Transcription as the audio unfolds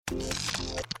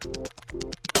Hello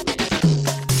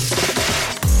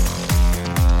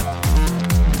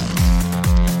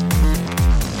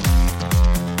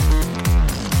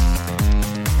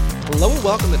and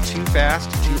welcome to Too Fast,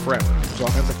 Too Forever. There's all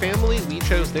kinds of family. We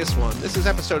chose this one. This is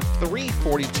episode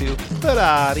 342,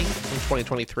 Ferrari, from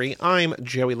 2023. I'm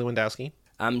Joey Lewandowski.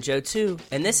 I'm Joe too,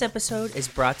 and this episode is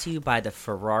brought to you by the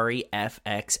Ferrari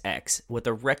FXX. With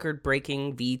a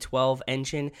record-breaking V12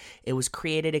 engine, it was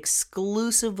created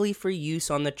exclusively for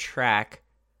use on the track,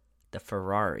 the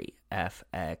Ferrari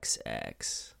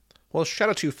FXX. Well, shout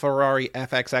out to Ferrari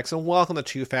FXX and welcome to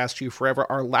Too Fast, Too Forever.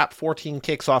 Our Lap 14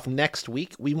 kicks off next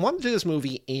week. We wanted to do this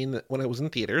movie when it was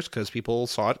in theaters because people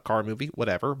saw it, car movie,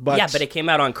 whatever. But yeah, but it came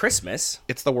out on Christmas.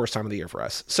 It's the worst time of the year for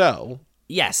us. So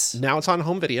yes, now it's on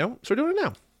home video, so we're doing it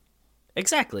now.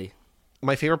 Exactly.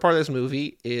 My favorite part of this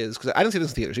movie is, because I didn't see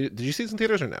this in theaters. Did you see this in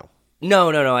theaters or no?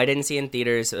 No, I didn't see it in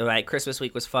theaters. My Christmas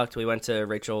week was fucked. We went to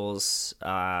Rachel's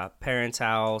parents'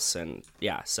 house, and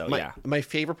yeah, My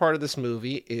favorite part of this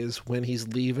movie is when he's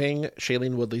leaving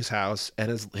Shailene Woodley's house,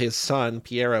 and his son,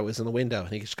 Piero, is in the window, and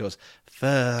he just goes,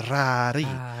 Ferrari.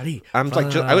 I was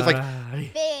like, Ferrari,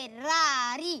 Ferrari,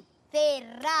 Ferrari,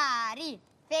 Ferrari,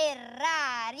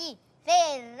 Ferrari,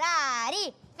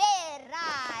 Ferrari.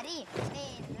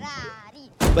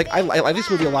 Like, I like this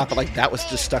movie a lot, but like that was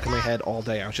just stuck in my head all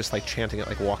day. I was just like chanting it,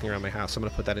 like walking around my house. I'm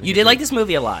gonna put that in. You did like this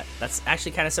movie a lot. That's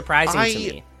actually kind of surprising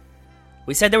to me.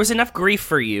 We said there was enough grief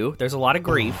for you. There's a lot of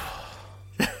grief.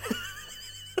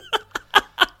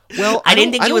 Well, I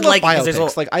didn't think you would like it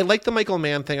because like I like the Michael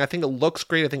Mann thing. I think it looks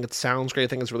great. I think it sounds great. I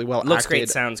think it's really well acted. Looks great,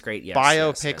 sounds great. Yes.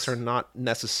 Biopics are not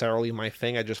necessarily my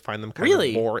thing. I just find them kind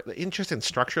of more interesting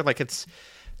structure. Like it's.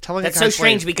 That's so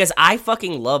strange because I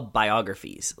fucking love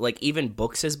biographies. Like, even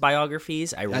books as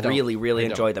biographies, I really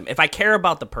enjoy them. If I care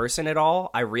about the person at all,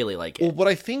 I really like it. Well, what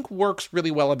I think works really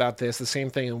well about this, the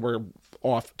same thing, and we're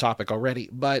off topic already,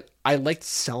 but I liked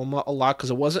Selma a lot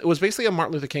because it was basically a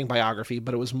Martin Luther King biography,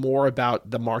 but it was more about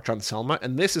the March on Selma.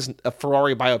 And this is a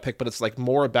Ferrari biopic, but it's like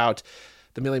more about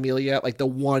the Mille Miglia, like the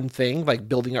one thing, like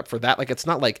building up for that. Like it's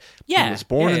not like he was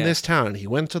born in this town, he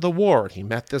went to the war, and he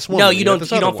met this woman. No, you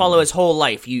don't follow his whole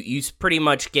life. You pretty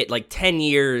much get like 10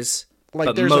 years,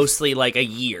 like, but mostly like a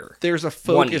year. There's a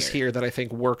focus here that I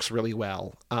think works really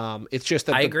well. It's just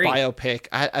that biopic,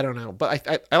 I don't know, but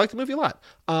I like the movie a lot.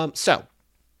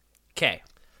 Okay.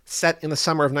 Set in the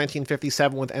summer of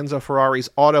 1957 with Enzo Ferrari's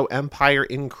auto empire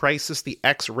in crisis, the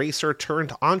ex-racer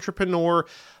turned entrepreneur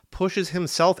pushes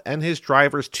himself and his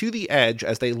drivers to the edge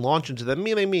as they launch into the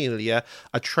Mille Miglia,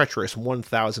 a treacherous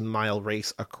 1,000-mile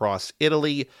race across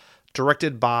Italy.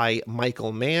 Directed by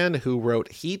Michael Mann, who wrote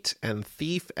Heat and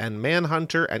Thief and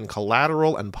Manhunter and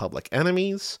Collateral and Public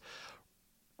Enemies.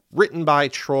 Written by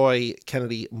Troy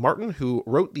Kennedy Martin, who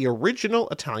wrote the original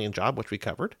Italian Job, which we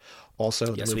covered. Also,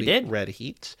 the movie Red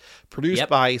Heat. Produced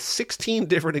by 16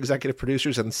 different executive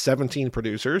producers and 17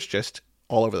 producers, just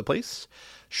all over the place.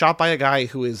 Shot by a guy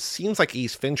who seems like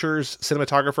he's Fincher's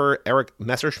cinematographer, Eric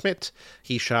Messerschmidt.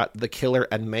 He shot The Killer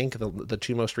and Mank, the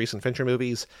two most recent Fincher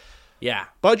movies. Yeah.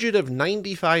 Budget of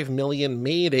 $95 million,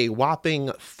 made a whopping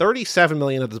 $37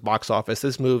 million at the box office.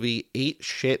 This movie ate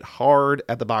shit hard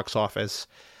at the box office,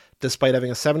 despite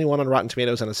having a 71 on Rotten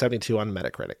Tomatoes and a 72 on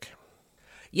Metacritic.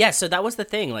 Yeah, so that was the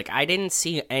thing. Like, I didn't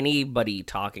see anybody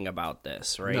talking about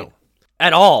this, right? No.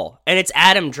 At all. And it's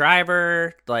Adam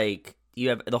Driver, like... You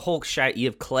have the whole shot. You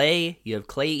have Clay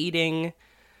eating in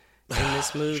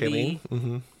this movie.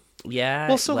 Mm-hmm. Yeah.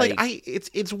 Well, so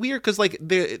it's weird because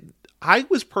I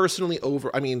was personally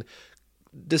over. I mean,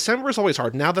 December is always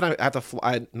hard. Now that I have to fly,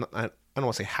 I don't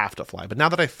want to say have to fly, but now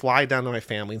that I fly down to my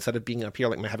family instead of being up here,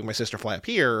 like having my sister fly up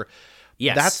here.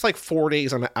 Yes. That's like 4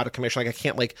 days I'm out of commission. Like I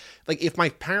can't like if my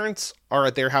parents are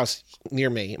at their house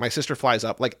near me, my sister flies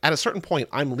up, like at a certain point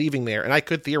I'm leaving there and I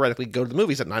could theoretically go to the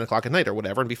movies at 9:00 at night or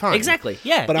whatever and be fine. Exactly.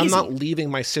 Yeah. But I'm not leaving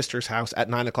my sister's house at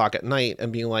 9:00 at night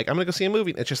and being like, I'm going to go see a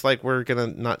movie. It's just like, we're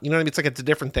going to not, you know what I mean? It's like, it's a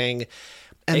different thing.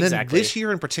 And then this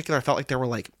year in particular, I felt like there were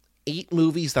like 8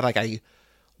 movies that like I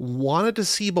wanted to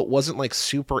see but wasn't like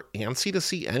super antsy to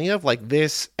see any of, like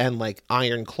this and like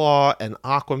Iron Claw and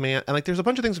Aquaman, and like there's a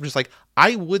bunch of things I'm just like,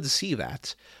 I would see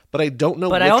that, but I don't know.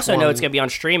 But I also know it's gonna be on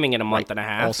streaming in a month and a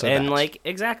half, also and that. Like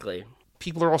exactly.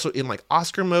 People are also in like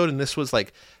Oscar mode, and this was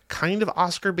like kind of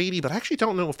Oscar baity, but I actually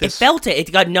don't know if this. It felt it.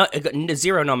 It got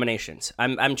 0 nominations.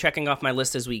 I'm checking off my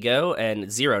list as we go,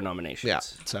 and 0 nominations. Yeah.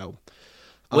 So.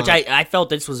 Which I felt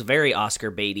this was very Oscar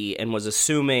baity and was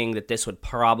assuming that this would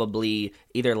probably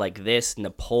either like this,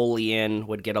 Napoleon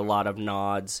would get a lot of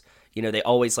nods. You know, they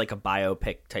always like a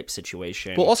biopic type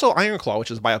situation. Well, also Iron Claw, which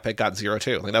is a biopic, got 0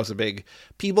 too. Like that was a big.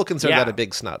 People consider that a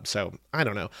big snub. So I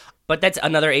don't know. But that's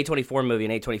another A24 movie,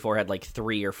 and A24 had like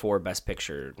 3 or 4 Best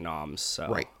Picture noms. So.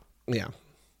 Right. Yeah.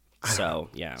 So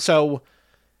yeah. So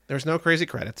there's no crazy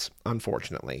credits,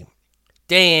 unfortunately.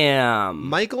 Damn.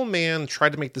 Michael Mann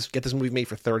tried to get this movie made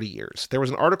for 30 years. There was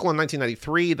an article in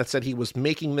 1993 that said he was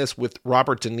making this with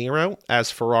Robert De Niro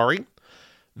as Ferrari.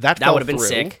 That would have been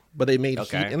sick, but they made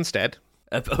Heat instead.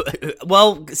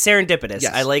 Well, serendipitous.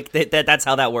 Yes. I like that. That's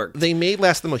how that worked. They made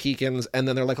Last of the Mohicans, and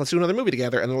then they're like, let's do another movie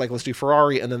together. And they're like, let's do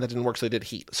Ferrari. And then that didn't work, so they did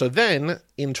Heat. So then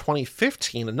in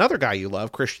 2015, another guy you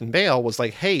love, Christian Bale, was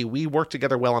like, hey, we worked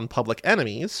together well on Public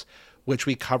Enemies, which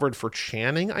we covered for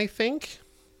Channing, I think.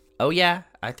 Oh, yeah,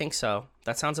 I think so.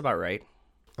 That sounds about right.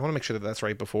 I want to make sure that that's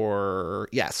right before,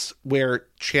 yes, where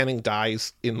Channing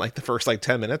dies in like the first like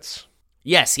 10 minutes.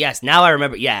 Yes. Now I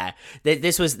remember. Yeah,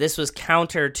 this was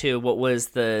counter to what was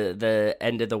the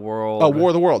end of the world. Oh, War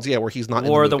of the Worlds. Yeah, where he's not.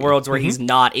 War in of the Worlds, where he's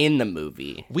not in the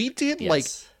movie. We did like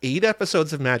 8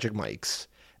 episodes of Magic Mike's,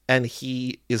 and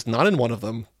he is not in one of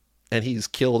them, and he's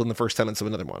killed in the first 10 minutes of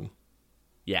another one.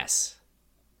 Yes,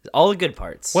 all the good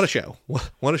parts. What a show!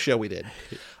 What a show we did.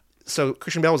 So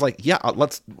Christian Bale was like, "Yeah, I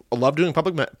love doing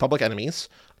Public Enemies.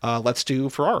 Let's do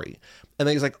Ferrari." And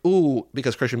then he's like, "Ooh,"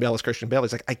 because Christian Bale is Christian Bale.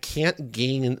 He's like, "I can't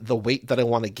gain the weight that I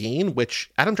want to gain."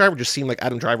 Which Adam Driver just seemed like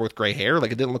Adam Driver with gray hair.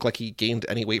 Like it didn't look like he gained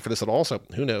any weight for this at all. So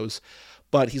who knows?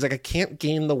 But he's like, "I can't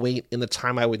gain the weight in the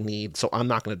time I would need, so I'm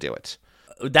not going to do it."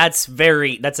 That's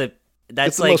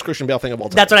it's the most Christian Bale thing of all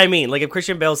time. That's what I mean. Like if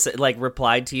Christian Bale like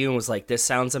replied to you and was like, "This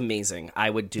sounds amazing. I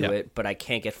would do it, but I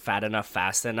can't get fat enough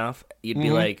fast enough." You'd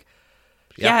be like.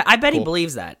 Yeah, I bet he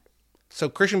believes that. So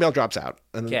Christian Bale drops out.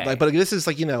 And but this is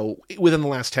like, within the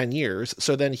last 10 years.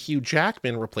 So then Hugh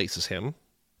Jackman replaces him.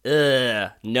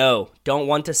 No, don't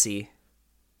want to see.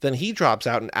 Then he drops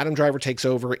out and Adam Driver takes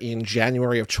over in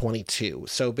January of 22.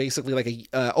 So basically like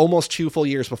almost 2 full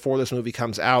years before this movie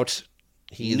comes out,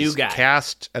 he's new guy.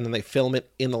 Cast, and then they film it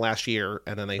in the last year,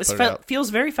 and then they put it out. Feels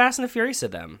very Fast and the Furious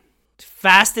of them.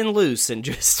 Fast and loose and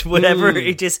just whatever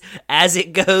it just as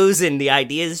it goes and the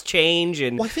ideas change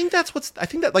and I think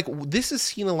that like this is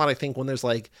seen a lot. I think when there's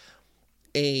like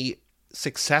a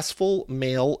successful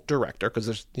male director, because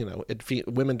there's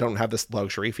women don't have this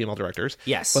luxury, female directors,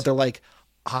 yes, but they're like,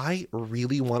 I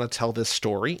really want to tell this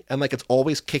story, and like it's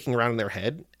always kicking around in their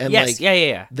head, and yes,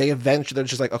 yeah. They eventually they're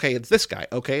just like, okay, it's this guy,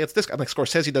 okay, it's this guy. And like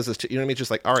Scorsese does this too, you know what I mean? It's just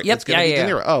like, all right, it's gonna be De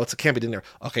Niro. Oh, it can't be De Niro.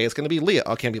 Okay, it's gonna be Leah.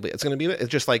 Oh, it can't be Leah. It's gonna be. It's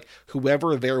just like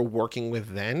whoever they're working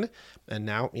with then, and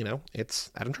now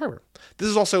it's Adam Driver. This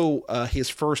is also his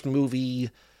first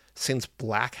movie since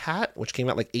Black Hat, which came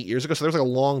out like 8 years ago. So there's like a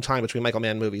long time between Michael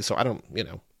Mann movies. So I don't,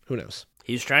 who knows?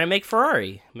 He's trying to make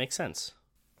Ferrari. Makes sense.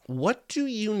 What do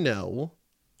you know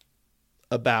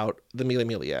about the Mille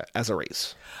Miglia as a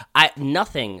race?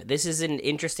 Nothing. This is an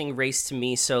interesting race to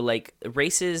me. So like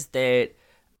races that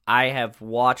I have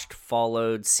watched,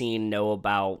 followed, seen, know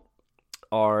about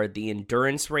are the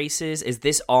endurance races. Is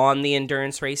this on the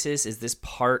endurance races? Is this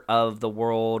part of the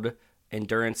World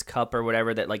Endurance Cup or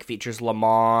whatever that like features Le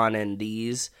Mans and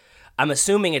these? I'm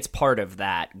assuming it's part of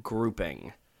that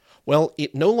grouping. Well,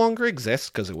 it no longer exists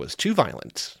because it was too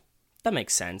violent. That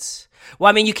makes sense. Well,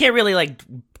 I mean, you can't really like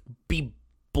be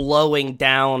blowing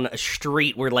down a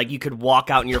street where like you could walk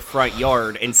out in your front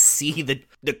yard and see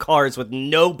the cars with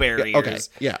no barriers. Yeah, okay,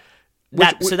 yeah.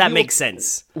 That makes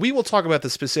sense. We will talk about the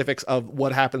specifics of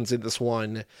what happens in this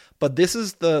one, but this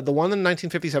is the one in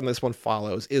 1957 this one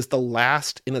follows is the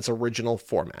last in its original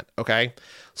format, okay?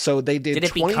 So they did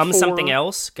it become something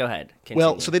else? Go ahead. Continue.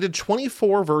 Well, so they did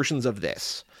 24 versions of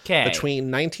this. Okay. Between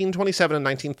 1927 and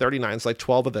 1939, it's like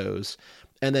 12 of those.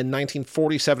 And then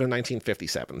 1947 and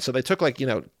 1957. So they took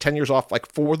 10 years off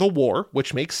for the war,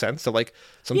 which makes sense. So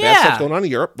some bad stuff's going on in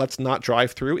Europe. Let's not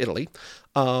drive through Italy.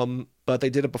 But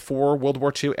they did it before World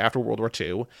War II, after World War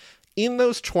II. In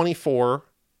those 24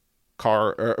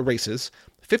 car races,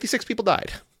 56 people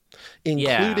died,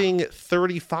 including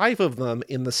 35 of them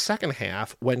in the second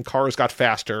half when cars got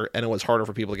faster and it was harder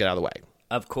for people to get out of the way.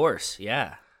 Of course,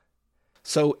 yeah.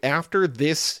 So after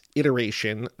this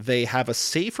iteration, they have a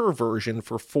safer version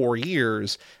for 4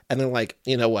 years, and they're like,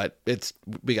 you know what?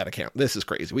 We got to count. This is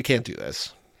crazy. We can't do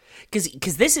this.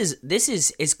 Because this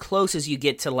is as close as you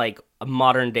get to a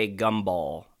modern day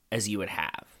Gumball as you would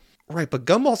have. Right, but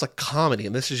Gumball's a comedy,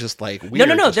 and this is just weird.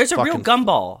 No. There's a real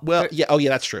Gumball. Well, yeah. Oh, yeah.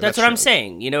 That's true. That's what I'm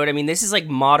saying. You know what I mean? This is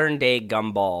modern day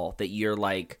Gumball that you're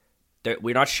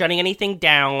we're not shutting anything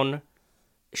down.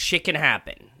 Shit can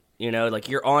happen.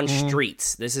 You're on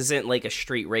streets. This isn't a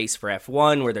street race for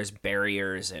F1 where there's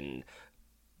barriers and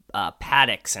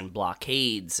paddocks and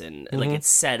blockades and like it's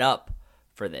set up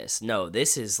for this. No,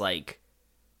 this is like,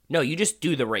 no, you just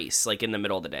do the race like in the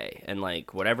middle of the day and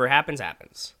like whatever happens,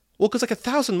 happens. Well, because like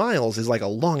 1,000 miles is like a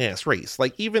long ass race.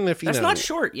 Like even if that's not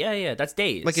short. Yeah, that's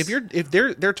days. Like if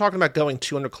they're talking about going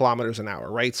 200 kilometers an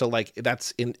hour, right? So like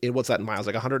that's in what's that in miles?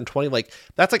 Like 120. Like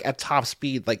that's like at top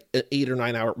speed, like an 8 or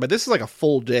 9 hour. But this is like a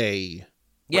full day.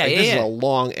 Yeah, right? yeah. This is a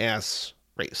long ass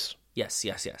race.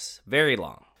 Yes. Very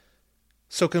long.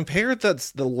 So compare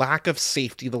the lack of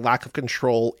safety, the lack of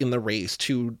control in the race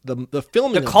to the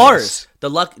filming. The cars, the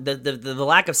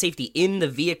lack of safety in the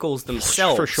vehicles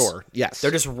themselves. For sure, yes.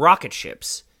 They're just rocket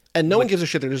ships. And no one gives a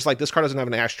shit. They're just like, this car doesn't have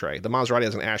an ashtray. The Maserati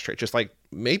has an ashtray. It's just like,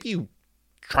 maybe you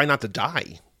try not to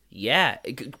die. Yeah.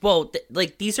 Well,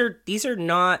 like these are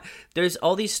not. There's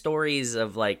all these stories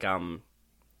of like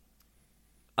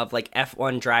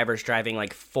F1 drivers driving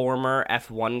like former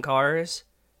F1 cars.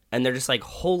 And they're just like,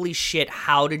 holy shit,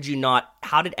 how did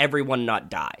everyone not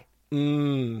die?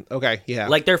 Okay, yeah.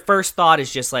 Like, their first thought is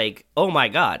just like, oh my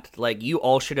god, like, you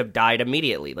all should have died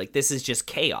immediately. Like, this is just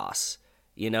chaos,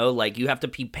 you know? Like, you have to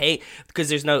be paid, because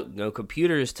there's no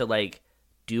computers to, like,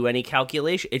 do any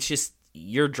calculation. It's just,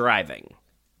 you're driving,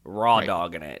 raw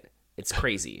dogging it. It's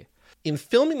crazy. In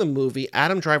filming the movie,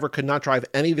 Adam Driver could not drive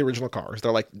any of the original cars.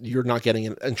 They're like, you're not getting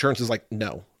it. Insurance is like,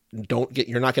 no.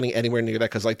 You're not getting anywhere near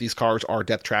that because like these cars are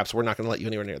death traps. We're not going to let you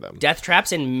anywhere near them. Death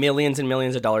traps and millions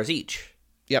of dollars each.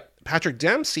 Yep. Patrick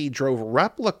Dempsey drove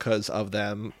replicas of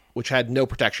them, which had no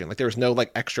protection. Like there was no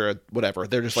like extra whatever.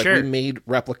 They're just like, we made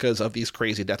replicas of these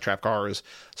crazy death trap cars.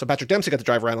 So Patrick Dempsey got to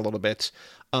drive around a little bit.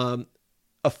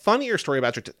 A funnier story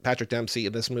about Patrick Dempsey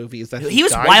in this movie is that he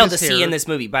was wild to see in this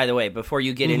movie, by the way, before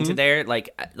you get into there.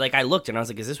 Like I looked and I was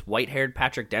like, is this white-haired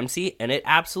Patrick Dempsey? And it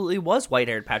absolutely was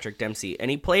white-haired Patrick Dempsey. And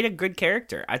he played a good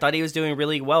character. I thought he was doing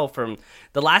really well. From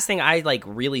the last thing I like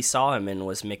really saw him in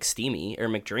was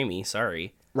McDreamy,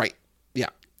 sorry. Right. Yeah.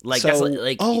 Like, so, that's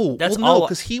like, that's well, all. No,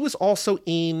 because he was also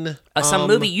in some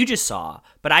movie you just saw,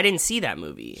 but I didn't see that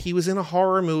movie. He was in a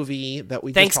horror movie that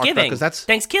we just talked about because that's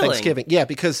Thanksgiving. Yeah,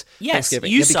 because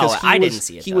Thanksgiving. You saw it. I didn't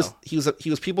see it. He was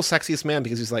people's sexiest man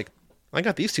because he's like, I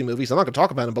got these two movies. I'm not gonna talk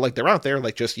about them, but like they're out there.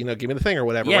 Like just give me the thing or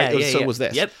whatever. Yeah, right? So it was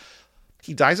this. Yep.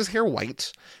 He dyes his hair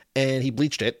white and he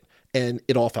bleached it and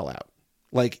it all fell out.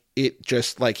 Like it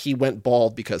just like he went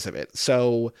bald because of it.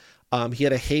 So. He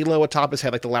had a halo atop his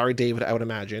head, like the Larry David, I would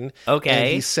imagine. Okay. And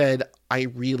he said, I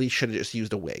really should have just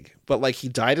used a wig. But, like, he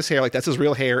dyed his hair, like, that's his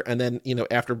real hair. And then,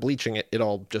 after bleaching it, it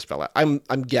all just fell out. I'm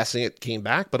guessing it came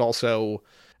back, but also...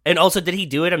 And also, did he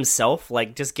do it himself?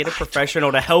 Like, just get a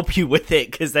professional to help you with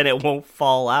it, because then it won't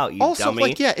fall out, you also, dummy.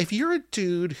 like, yeah, if you're a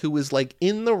dude who is, like,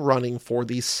 in the running for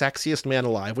the sexiest man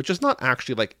alive, which is not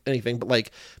actually, like, anything, but,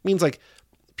 like, means, like...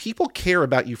 People care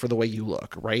about you for the way you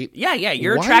look, right? Yeah,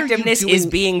 your attractiveness is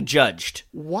being judged.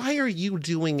 Why are you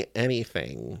doing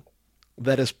anything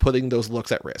that is putting those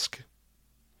looks at risk?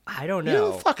 I don't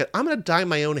know. Fuck it. I'm going to dye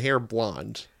my own hair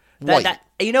blonde.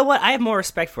 You know what? I have more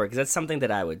respect for it because that's something that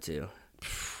I would do.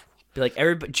 Be like,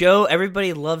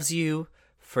 everybody loves you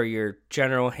for your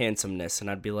general handsomeness. And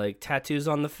I'd be like, tattoos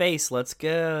on the face. Let's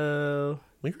go.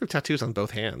 We have tattoos on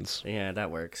both hands. Yeah,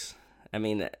 that works. I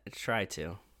mean, try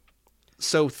to.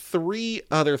 So 3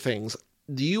 other things.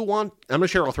 Do you want... I'm going to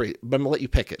share all 3, but I'm going to let you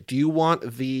pick it. Do you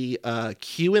want the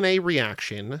Q&A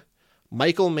reaction,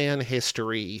 Michael Mann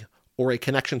history, or a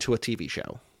connection to a TV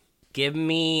show? Give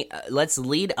me... let's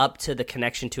lead up to the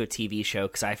connection to a TV show,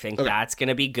 because I think that's going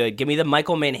to be good. Give me the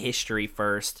Michael Mann history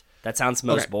first. That sounds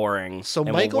most boring. So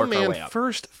Michael Mann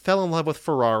first fell in love with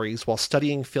Ferraris while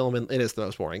studying film, and it is the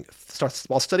most boring,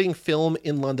 while studying film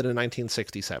in London in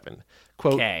 1967.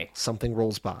 Quote, something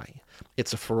rolls by.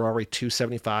 It's a Ferrari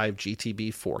 275 GTB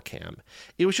 4-cam.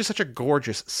 It was just such a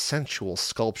gorgeous, sensual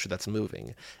sculpture that's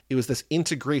moving. It was this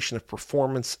integration of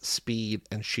performance, speed,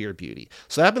 and sheer beauty.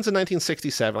 So that happens in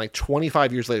 1967. Like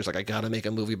 25 years later, it's like, I gotta make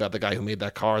a movie about the guy who made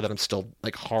that car that I'm still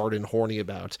like hard and horny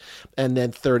about. And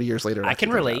then 30 years later, I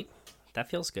can relate. That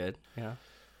feels good. Yeah.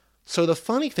 So the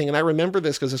funny thing, and I remember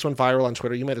this because this went viral on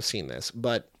Twitter. You might have seen this,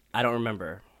 but I don't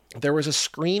remember. There was a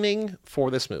screening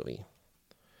for this movie.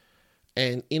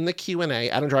 And in the Q&A,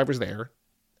 Adam Driver's there,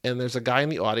 and there's a guy in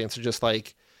the audience who's just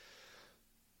like,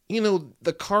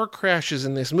 the car crashes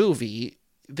in this movie,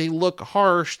 they look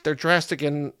harsh, they're drastic,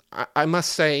 and I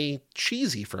must say,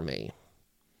 cheesy for me.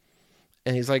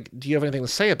 And he's like, do you have anything to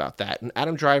say about that? And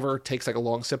Adam Driver takes like a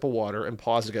long sip of water and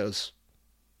pauses and goes,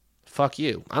 fuck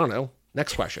you. I don't know.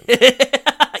 Next question.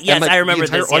 Yes, I remember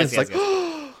the entire this. Audience yes.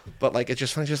 But like it's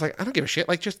just funny, just like I don't give a shit.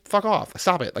 Like just fuck off,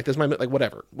 stop it. Like this is my like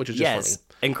whatever, which is just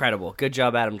funny. Incredible, good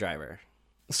job, Adam Driver.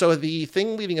 So the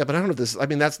thing leading up, and I don't know if this. I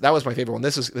mean, that was my favorite one.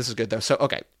 This is good though. So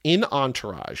okay, in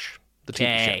Entourage, the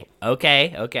TV show.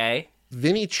 Okay.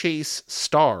 Vinny Chase,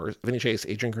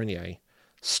 Adrian Grenier,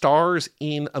 stars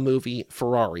in a movie,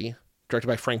 Ferrari, directed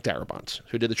by Frank Darabont,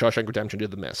 who did The Shawshank Redemption, did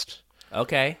The Mist.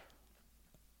 Okay.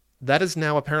 That is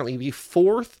now apparently the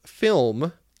fourth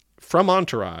film from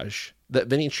Entourage that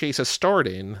Vinny Chase has starred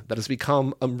in that has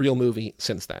become a real movie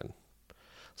since then.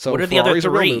 So what are Ferrari's the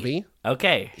other three? a real movie.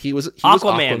 Okay. He was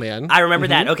Aquaman. Aquaman. I remember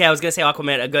that. Okay, I was going to say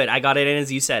Aquaman. Good. I got it in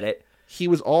as you said it. He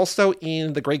was also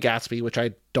in The Great Gatsby, which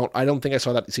I don't think I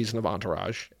saw that season of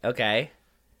Entourage. Okay.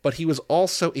 But he was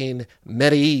also in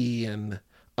Medellin,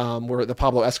 where the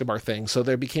Pablo Escobar thing. So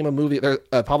there became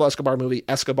a Pablo Escobar movie,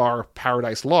 Escobar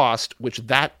Paradise Lost, which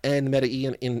that and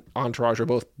Medellin in Entourage are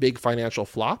both big financial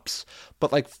flops.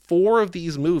 But like 4 of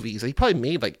these movies, he probably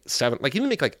made like 7. Like he didn't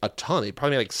make like a ton. He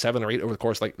probably made like 7 or 8 over the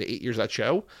course of like the 8 years of that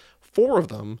show. 4 of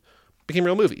them became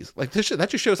real movies. Like that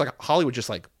just shows like Hollywood just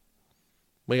like,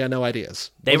 we got no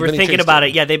ideas. They were thinking about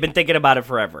it. Yeah, they've been thinking about it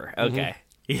forever. Okay.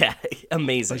 Yeah,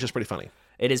 amazing. It's just pretty funny.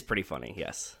 It is pretty funny,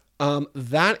 yes.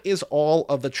 That is all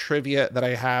of the trivia that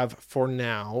I have for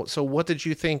now. So what did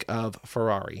you think of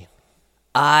Ferrari?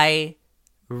 I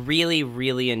really,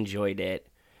 really enjoyed it.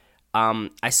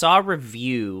 I saw a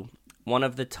review. One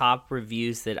of the top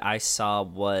reviews that I saw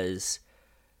was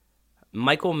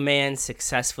Michael Mann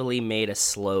successfully made a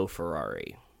slow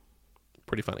Ferrari.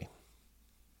 Pretty funny.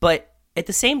 But at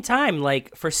the same time,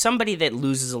 like, for somebody that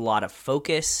loses a lot of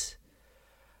focus,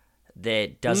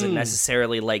 that doesn't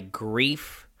necessarily like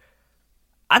grief,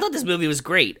 I thought this movie was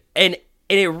great. And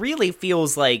it really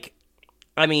feels like,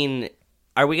 I mean,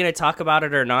 are we going to talk about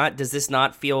it or not? Does this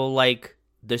not feel like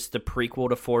the prequel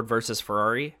to Ford versus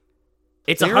Ferrari?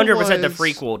 It's 100% the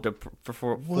prequel to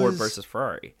Ford versus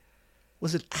Ferrari.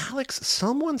 Was it Alex?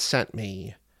 Someone sent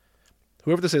me,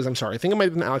 whoever this is, I'm sorry. I think it might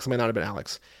have been Alex. It might not have been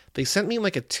Alex. They sent me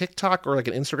like a TikTok or like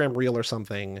an Instagram reel or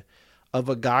something of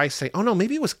a guy saying, oh no,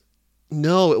 maybe it was,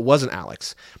 no, it wasn't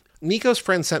Alex. Nico's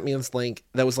friend sent me this link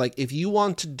that was like, if you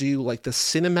want to do like the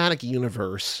cinematic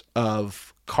universe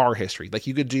of car history, like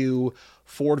you could do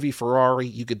Ford v Ferrari,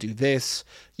 you could do this,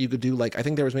 you could do like, I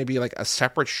think there was maybe like a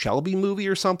separate Shelby movie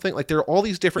or something. Like there are all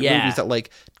these different movies that like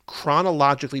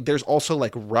chronologically, there's also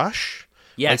like Rush.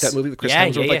 Yes. Like that movie with Chris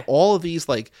Hemsworth. Like all of these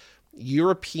like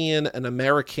European and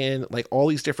American, like all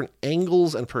these different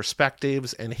angles and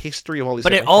perspectives and history of all these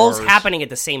different But it all's cars. happening at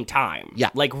the same time. Yeah.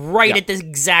 Like at the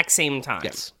exact same time.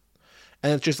 Yes.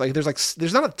 And it's just like,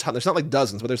 there's not a ton, there's not like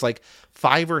dozens, but there's like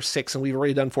 5 or 6, and we've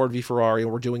already done Ford v Ferrari,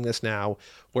 and we're doing this now,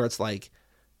 where it's like,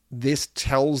 this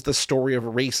tells the story of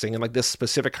racing and like this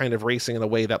specific kind of racing in a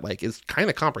way that like is kind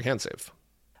of comprehensive.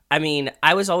 I mean,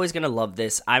 I was always going to love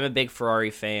this. I'm a big Ferrari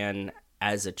fan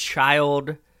as a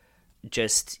child.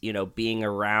 Just, you know, being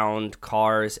around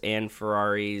cars and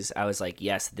Ferraris, I was like,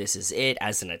 yes, this is it.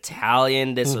 As an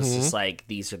Italian, this was just like,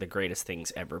 these are the greatest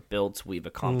things ever built. We've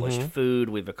accomplished food,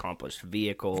 we've accomplished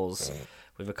vehicles,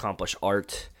 we've accomplished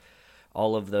art,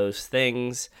 all of those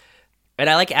things.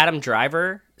 And I like Adam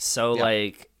Driver, so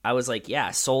like, I was like, yeah,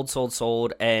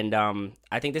 sold. And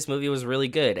I think this movie was really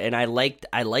good. And I liked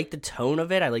the tone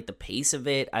of it, I liked the pace of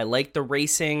it, I liked the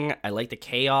racing, I liked the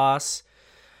chaos.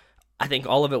 I think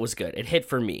all of it was good. It hit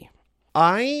for me.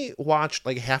 I watched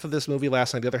like half of this movie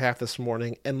last night, the other half this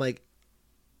morning, and like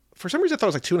for some reason I thought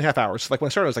it was like 2.5 hours. Like when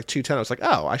I started, it was like 2:10. I was like,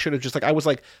 oh, I should have just like, I was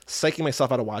like psyching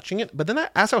myself out of watching it. But then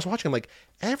as I was watching, I'm like,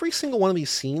 every single one of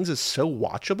these scenes is so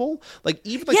watchable. Like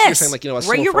even like you're saying, like, you know,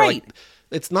 you're right. Like,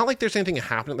 it's not like there's anything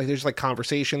happening. Like there's like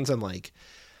conversations and like.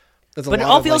 But it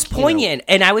all feels poignant,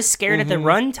 and I was scared at the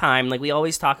runtime. Like we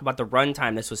always talk about the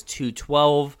runtime. This was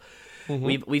 2:12.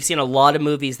 We've seen a lot of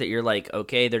movies that you're like,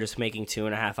 okay, they're just making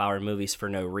 2.5 hour movies for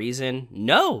no reason.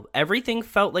 No, everything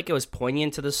felt like it was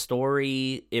poignant to the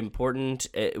story, important.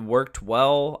 It worked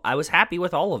well. I was happy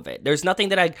with all of it. There's nothing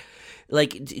that I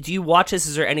like. Do you watch this?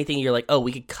 Is there anything you're like, oh,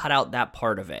 we could cut out that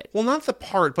part of it? Well, not the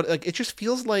part, but like it just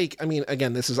feels like. I mean,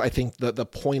 again, this is I think the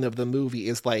point of the movie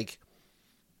is like.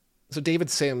 So David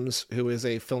Sims, who is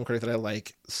a film critic that I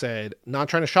like, said, not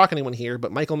trying to shock anyone here,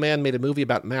 but Michael Mann made a movie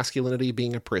about masculinity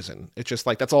being a prison. It's just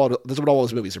like, that's what all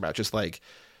those movies are about. Just like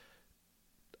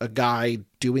a guy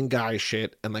doing guy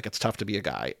shit, and like, it's tough to be a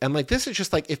guy. And like, this is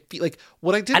just like,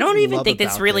 what I did. I don't even think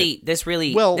this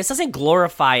doesn't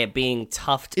glorify it being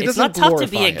tough. It's not tough to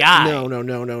be a guy.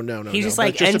 No. He's just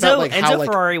like, Enzo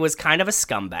Ferrari was kind of a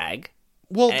scumbag.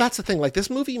 Well, that's the thing. Like, this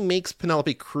movie makes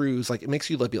Penelope Cruz, like, it makes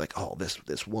you be like, oh,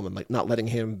 this woman, like, not letting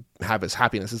him have his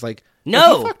happiness is like,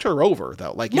 no, he fucked her over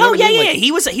though. Like, no, yeah. Like,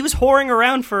 he was whoring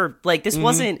around for like this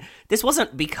wasn't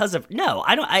because of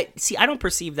I don't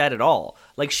perceive that at all.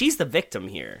 Like, she's the victim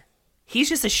here. He's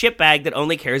just a shitbag that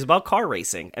only cares about car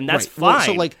racing, and that's Well, fine.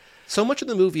 so like so much of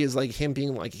the movie is like him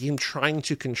being like him trying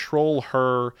to control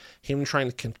her, him trying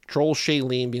to control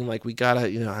Shailene, being like, we gotta,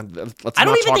 let's. I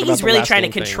don't not even talk think about he's the really last trying to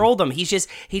name thing. control them. He's just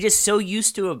so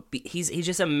used to he's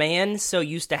just a man so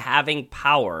used to having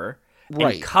power.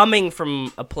 Right. And coming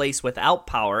from a place without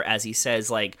power, as he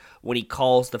says, like when he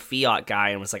calls the Fiat guy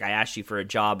and was like, I asked you for a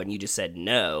job and you just said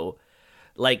no.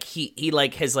 Like he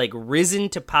like has like risen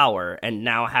to power and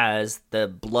now has the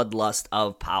bloodlust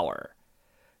of power.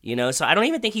 So I don't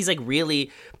even think he's like really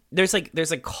there's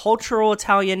a cultural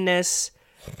Italianness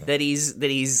that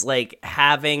he's like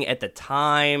having at the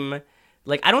time.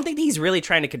 Like, I don't think he's really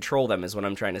trying to control them, is what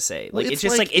I'm trying to say. Like, it's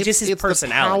just his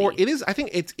personality. It is. I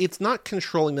think it's not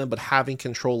controlling them, but having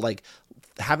control, like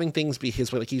having things be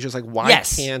his way. Like he's just like, why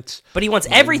can't? But he wants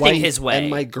my everything wife his way. And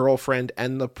my girlfriend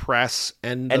and the press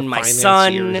and the my financiers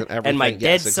son and everything. and my Yes,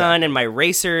 dead exactly. son and my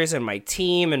racers and my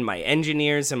team and my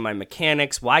engineers and my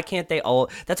mechanics. Why can't they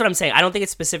all? That's what I'm saying. I don't think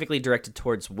it's specifically directed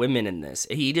towards women in this.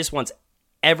 He just wants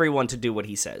everyone to do what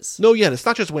he says. No, yeah, it's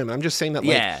not just women. I'm just saying that,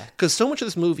 like, Yeah. because so much of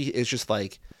this movie is just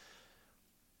like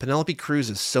Penelope Cruz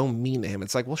is so mean to him.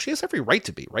 It's like, well, she has every right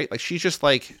to be, right? Like, she's just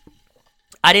like,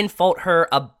 I didn't fault her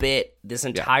a bit this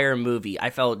entire movie.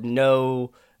 I felt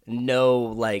no,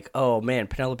 like, oh man,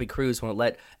 Penelope Cruz won't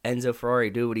let Enzo Ferrari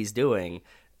do what he's doing.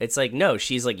 It's like, no,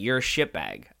 she's like, you're a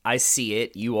shitbag. I see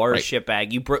it. You are a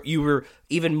shitbag. You were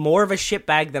even more of a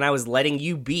shitbag than I was letting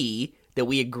you be. That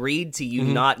we agreed to you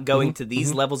not going to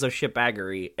these levels of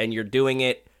shitbaggery, and you're doing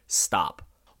it. Stop.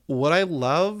 what I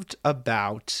loved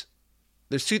about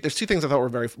there's two things I thought were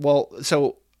very well.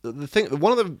 So the thing,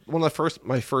 one of the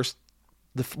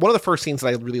first scenes that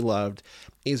I really loved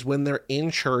is when they're in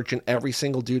church and every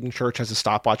single dude in church has a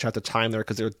stopwatch at the time there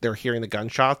because they're hearing the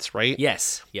gunshots, right?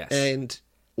 Yes. And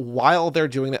while they're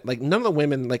doing that, like none of the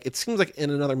women, like it seems like in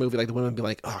another movie, like the women would be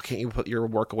like, "Oh, can't you put your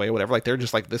work away?" or whatever. Like they're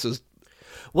just like, "This is."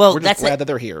 Well, we're just that's glad that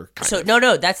they're here.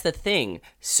 No, that's the thing.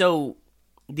 So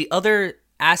the other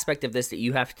aspect of this that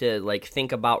you have to like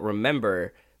think about,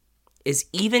 remember, is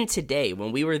even today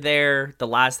when we were there the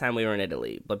last time we were in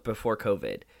Italy, but before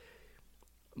COVID,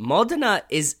 Modena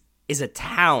is a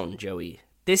town, Joey.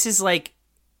 This is like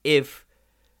if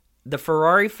the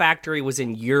Ferrari factory was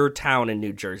in your town in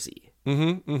New Jersey.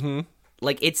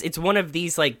 Like it's one of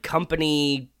these like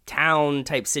company town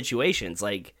type situations.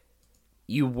 Like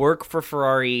you work for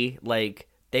Ferrari. Like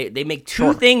they make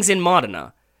two things in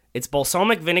Modena. It's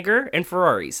balsamic vinegar and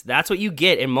Ferraris. That's what you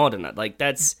get in Modena. Like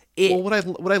that's it. Well,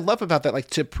 what I love about that, like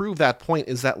to prove that point,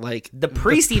 is that like The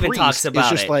priest even talks about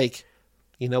is just it. like,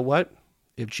 you know what?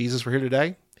 If Jesus were here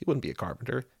today, he wouldn't be a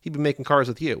carpenter. He'd be making cars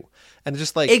with you. And it's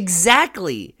just like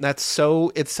Exactly. that's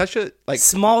so. It's such a like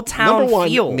Small town number one.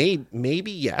 feel.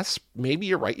 Maybe yes. Maybe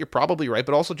you're right. You're probably right.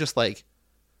 But also just like,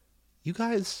 you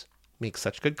guys make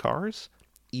such good cars.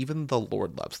 Even the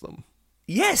Lord loves them.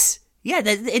 Yes. Yeah,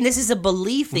 and this is a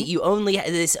belief that you only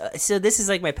this. So this is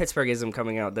like my Pittsburghism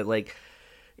coming out that like,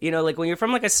 you know, like when you're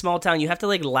from like a small town, you have to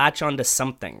like latch onto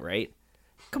something, right?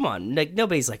 Come on, like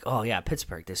nobody's like, oh yeah,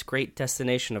 Pittsburgh, this great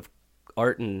destination of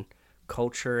art and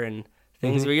culture and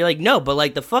things. Where you're like, no, but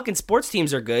like the fucking sports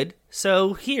teams are good,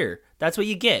 so here, that's what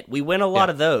you get. We win a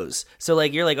lot of those, so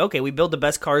like you're like, okay, we build the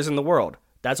best cars in the world.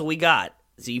 That's what we got.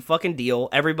 So you fucking deal.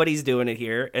 Everybody's doing it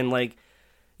here, and like.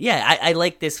 Yeah, I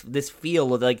like this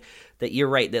feel of like that you're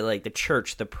right, that like the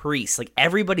church, the priests, like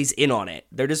everybody's in on it.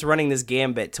 They're just running this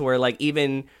gambit to where like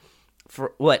even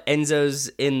for what Enzo's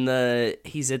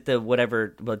he's at the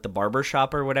whatever, like the barber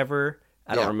shop or whatever.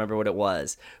 I don't remember what it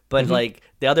was. But like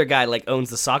the other guy like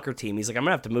owns the soccer team. He's like, I'm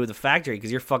gonna have to move the factory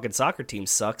because your fucking soccer team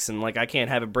sucks and like I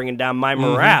can't have it bringing down my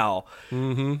morale.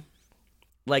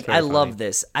 Like I love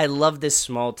this. I love this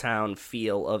small town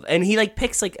feel of, and he like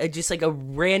picks like just like a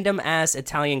random ass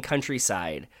Italian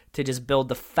countryside to just build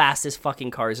the fastest fucking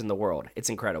cars in the world.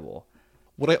 It's incredible.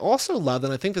 What I also love,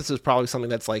 and I think this is probably something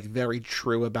that's like very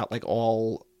true about like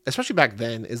all, especially back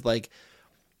then, is like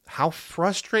how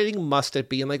frustrating must it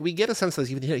be? And like we get a sense that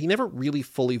he never really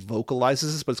fully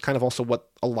vocalizes this, but it's kind of also what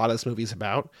a lot of this movie is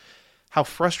about. How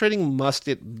frustrating must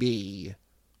it be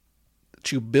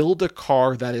to build a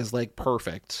car that is like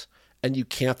perfect and you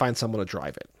can't find someone to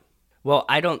drive it? Well,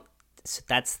 I don't. So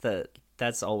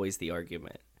that's always the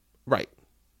argument, right?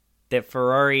 That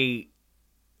Ferrari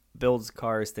builds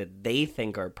cars that they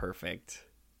think are perfect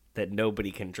that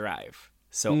nobody can drive.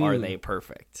 So are they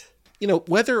perfect? You know,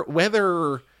 whether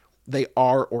they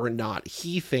are or not,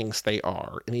 he thinks they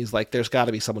are, and he's like, there's got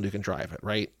to be someone who can drive it,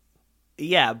 right?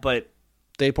 Yeah, but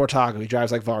De Portago, he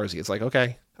drives like Varzi. It's like,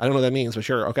 okay, I don't know what that means, but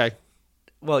sure, okay.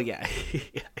 Well, yeah.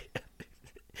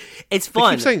 It's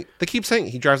fun. They keep saying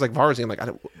he drives like Varzi. I'm like, I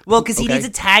don't. Well, because he okay. needs a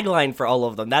tagline for all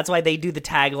of them. That's why they do the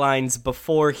taglines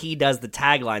before he does the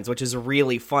taglines, which is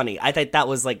really funny. I think that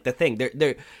was like the thing.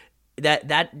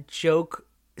 That joke.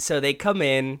 So they come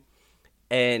in,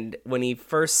 and when he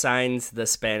first signs the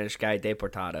Spanish guy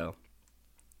Deportado,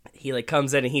 he like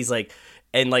comes in and he's like,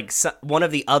 and like one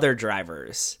of the other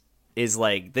drivers is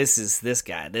like, this is this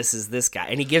guy,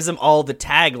 and he gives them all the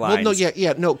taglines.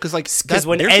 Well, no, because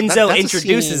when Enzo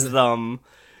introduces them,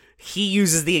 he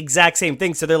uses the exact same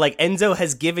thing. So they're like, Enzo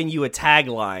has given you a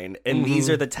tagline, and these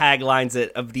are the taglines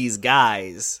of these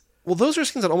guys. Well, those are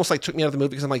scenes that almost like took me out of the movie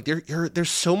because I'm like, there's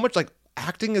so much like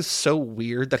acting is so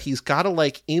weird that he's got to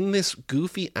like in this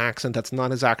goofy accent that's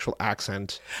not his actual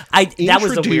accent. That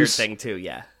was the weird thing too.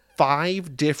 Yeah,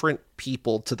 5 different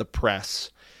people to the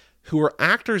press who are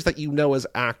actors that you know as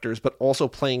actors, but also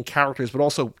playing characters, but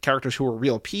also characters who are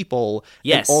real people.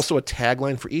 Yes. And also a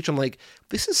tagline for each. I'm like,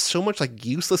 this is so much like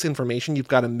useless information you've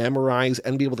got to memorize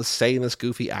and be able to say in this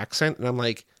goofy accent. And I'm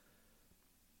like,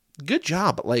 good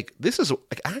job. But like, this is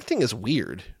like acting is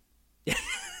weird.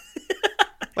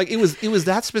 Like it was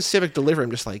that specific delivery. I'm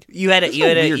just like, you had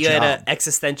an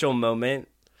existential moment.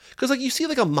 Because, like, you see,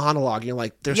 like, a monologue, and you're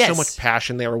like, there's so much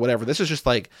passion there or whatever. This is just,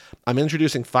 like, I'm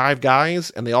introducing 5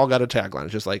 guys, and they all got a tagline.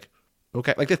 It's just like,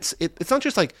 okay. Like, it's not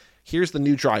just, like, here's the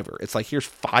new driver. It's like, here's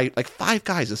 5. Like, 5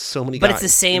 guys is so many guys. But it's the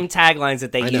same taglines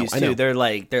that they use, too. They're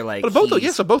like... But both,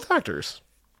 so both actors.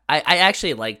 I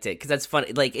actually liked it, because that's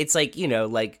funny. Like, it's like, you know,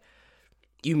 like,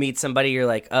 you meet somebody, you're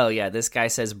like, oh, yeah, this guy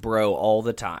says bro all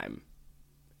the time.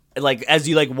 Like, as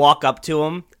you, like, walk up to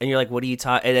him, and you're like, what are you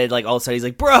talking? And then, like, all of a sudden, he's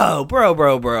like, bro.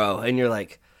 And you're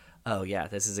like, oh, yeah,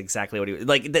 this is exactly what he was.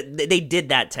 Like, they did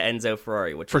that to Enzo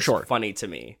Ferrari, which was funny to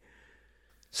me.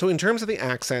 So, in terms of the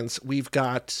accents, we've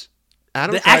got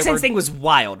Adam The Driver accent thing was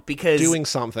wild, because... doing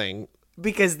something.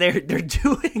 Because they're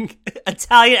doing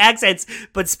Italian accents,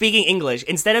 but speaking English.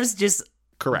 Instead of just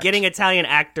getting Italian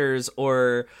actors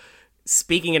or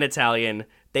speaking in Italian...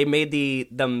 They made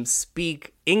them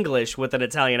speak English with an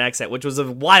Italian accent, which was a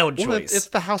wild choice. Well, it's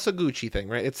the House of Gucci thing,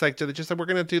 right? It's like, they just said, we're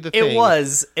going to do the thing. It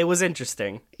was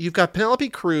interesting. You've got Penelope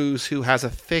Cruz, who has a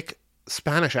thick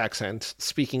Spanish accent,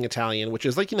 speaking Italian, which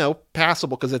is like, you know,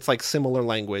 passable because it's like similar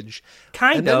language.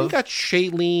 And then you got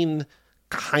Shailene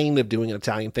kind of doing an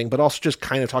Italian thing, but also just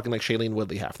kind of talking like Shailene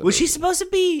Woodley half the movie. Was she supposed to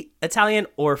be Italian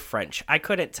or French? I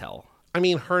couldn't tell. I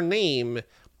mean, her name...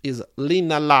 is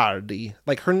Lina Lardi.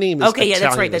 Like, her name is okay,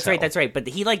 Italian that's right. But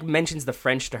he, like, mentions the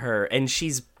French to her, and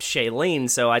she's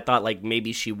Shailene, so I thought, like,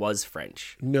 maybe she was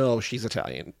French. No, she's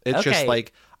Italian. It's just,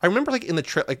 like, I remember, like, in the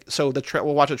trailer, like, so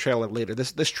we'll watch a trailer later.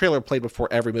 This trailer played before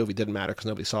every movie, didn't matter because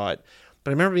nobody saw it.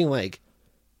 But I remember being like,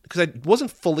 because I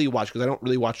wasn't fully watched, because I don't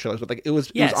really watch trailers, but, like, it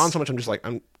was on so much, I'm just like,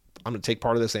 I'm going to take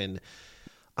part of this in.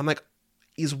 I'm like,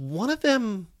 is one of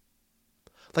them...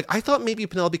 Like, I thought maybe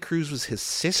Penelope Cruz was his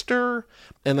sister,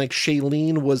 and, like,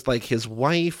 Shailene was, like, his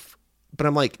wife. But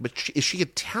I'm like, is she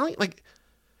Italian? Like,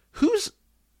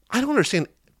 I don't understand.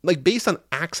 Like, based on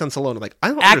accents alone, I'm like, I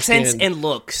don't understand. Accents and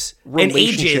looks. And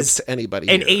ages. To anybody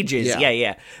and here. Ages,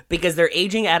 yeah. Because they're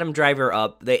aging Adam Driver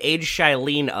up. They age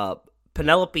Shailene up.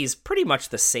 Penelope's pretty much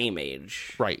the same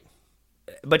age. Right.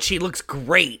 But she looks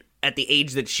great at the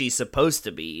age that she's supposed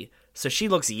to be. So she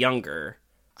looks younger.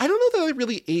 I don't know that they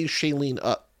really age Shailene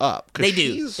up.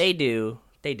 They do.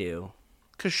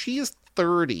 Because she is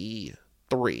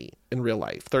 33 in real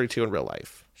life, 32 in real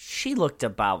life. She looked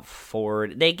about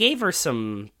 40. They gave her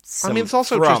some I mean, it's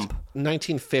also frump. Just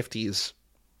 1950s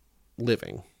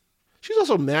living. She's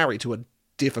also married to a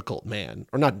difficult man.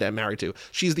 Or not married to.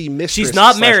 She's the mistress. She's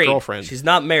not married. Girlfriend. She's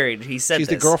not married. He said she's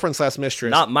the girlfriend / mistress.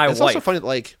 Not my wife. It's also funny that,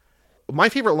 like, my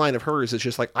favorite line of hers is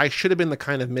just like, I should have been the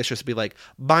kind of mistress to be like,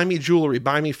 buy me jewelry,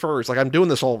 buy me furs. Like, I'm doing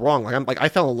this all wrong. Like, I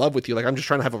fell in love with you. Like, I'm just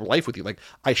trying to have a life with you. Like,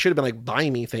 I should have been like, buy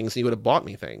me things and you would have bought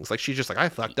me things. Like, she's just like, I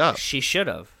fucked up. She should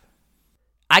have.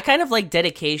 I kind of like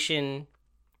dedication.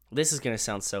 This is going to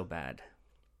sound so bad.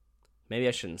 Maybe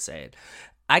I shouldn't say it.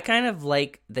 I kind of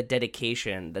like the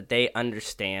dedication that they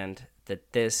understand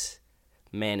that this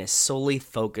man is solely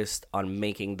focused on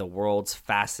making the world's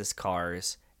fastest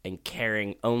cars and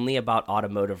caring only about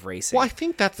automotive racing. Well, I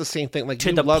think that's the same thing. Like,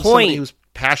 you love somebody who's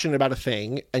passionate about a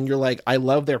thing, and you're like, I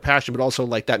love their passion, but also,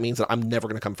 like, that means that I'm never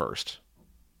going to come first.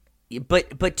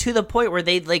 But to the point where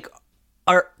they, like,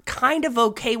 are kind of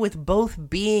okay with both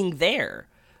being there.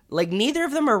 Like, neither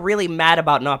of them are really mad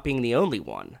about not being the only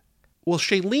one. Well,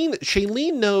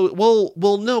 Shailene knows...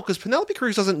 Well, no, because Penelope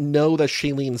Cruz doesn't know that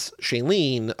Shailene's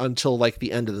Shailene until, like,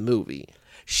 the end of the movie.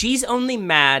 She's only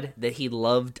mad that he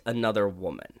loved another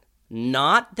woman.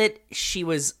 Not that she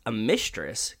was a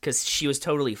mistress, because she was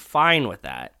totally fine with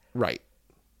that. Right.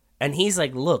 And he's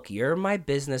like, look, you're my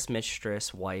business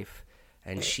mistress wife,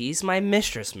 and she's my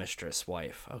mistress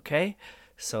wife, okay?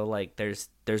 So, like,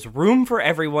 there's room for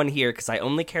everyone here, because I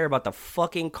only care about the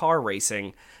fucking car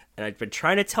racing, and I've been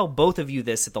trying to tell both of you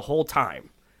this the whole time.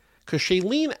 Because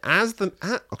Shailene, as the...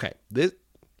 okay,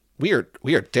 we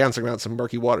are dancing around some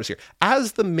murky waters here.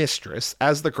 As the mistress,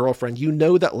 as the girlfriend, you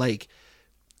know that, like,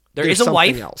 there's a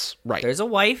wife. Else. Right. There's a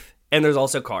wife, and there's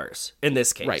also cars, in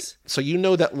this case. Right. So you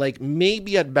know that, like,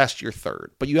 maybe at best you're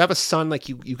third, but you have a son, like,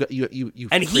 you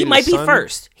and he might be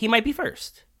first. He might be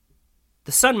first.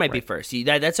 The son might be first.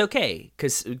 That's okay,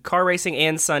 because car racing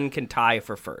and son can tie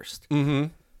for first.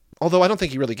 Mm-hmm. Although I don't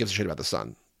think he really gives a shit about the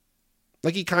son.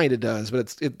 Like, he kind of does,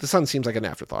 but the son seems like an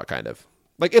afterthought, kind of.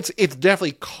 Like, it's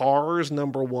definitely cars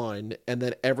number one, and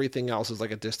then everything else is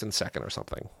like a distant second or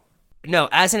something. No,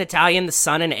 as an Italian, the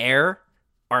son and heir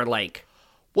are like...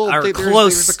 Well,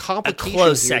 there's a complication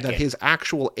here second. that his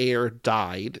actual heir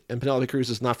died, and Penelope Cruz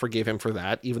does not forgive him for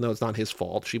that, even though it's not his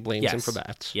fault. She blames him for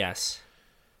that. Yes.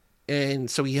 And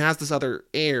so he has this other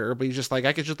heir, but he's just like,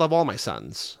 I could just love all my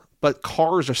sons. But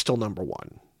cars are still number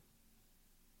one.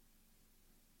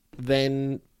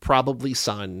 Then probably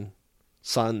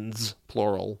sons,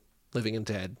 plural, living and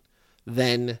dead.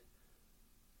 Then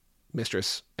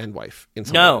mistress and wife.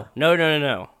 No.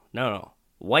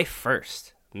 Wife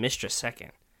first, mistress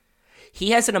second.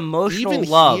 He has an emotional Even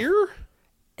love. Here?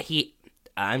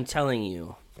 I'm telling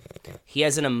you, he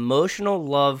has an emotional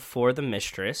love for the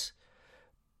mistress,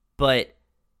 but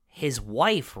his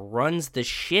wife runs the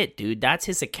shit, dude. That's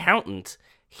his accountant.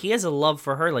 He has a love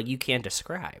for her like you can't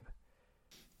describe.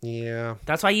 Yeah.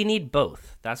 That's why you need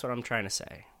both. That's what I'm trying to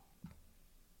say.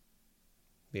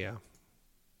 Yeah.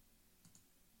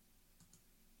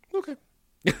 Okay.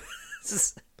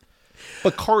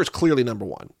 But Cars clearly number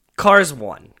one. Cars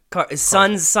one.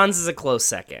 Sons is a close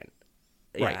second.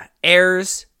 Yeah. Right.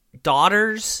 Heirs,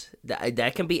 daughters,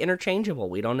 that can be interchangeable.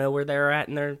 We don't know where they're at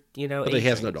in their, But he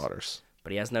has no daughters.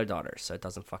 But he has no daughters, so it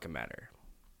doesn't fucking matter.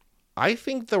 I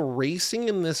think the racing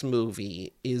in this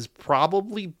movie is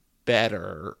probably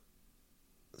better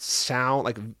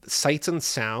like sights and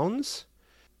sounds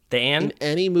in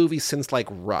any movie since like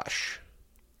Rush.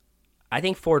 I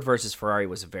think Ford versus Ferrari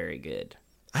was very good.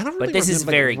 I don't really but this remember, is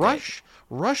very Rush. good.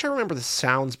 Rush, I remember the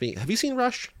sounds being... Have you seen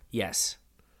Rush? Yes.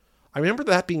 I remember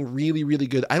that being really, really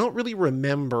good. I don't really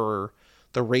remember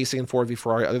the racing in Ford v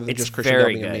Ferrari other than just Christian Bale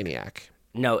being a maniac.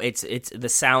 No, it's the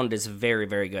sound is very,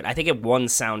 very good. I think it won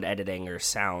sound editing or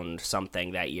sound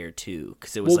something that year too,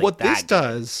 because it was what this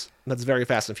does, that's very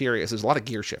Fast and Furious, is a lot of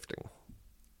gear shifting.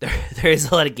 There is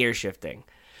a lot of gear shifting.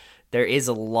 There is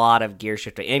a lot of gear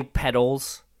shifting and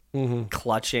pedals,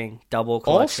 clutching, double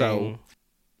clutching. Also,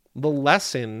 the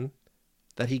lesson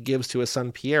that he gives to his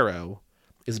son Piero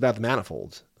is about the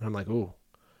manifold, and I'm like, ooh,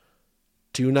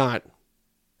 do not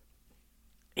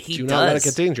let it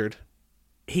get endangered.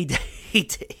 He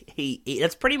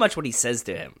that's pretty much what he says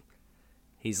to him.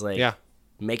 He's like,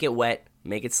 make it wet,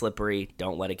 make it slippery,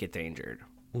 don't let it get endangered.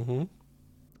 Mm-hmm. And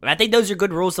I think those are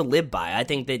good rules to live by. I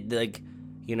think that, like,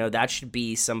 that should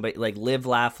be somebody like live,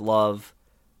 laugh, love,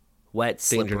 wet,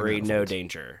 slippery, no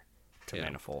danger to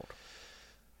manifold.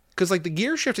 Because, like, the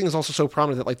gear shifting is also so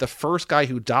prominent that, like, the first guy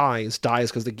who dies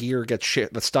because the gear gets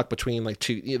that's stuck between, like,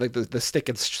 two... Like, the stick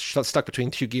gets stuck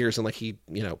between two gears and, like, he,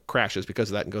 crashes because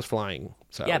of that and goes flying.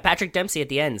 So yeah, Patrick Dempsey at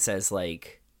the end says,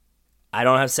 like, I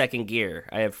don't have second gear.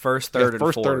 I have first, third, and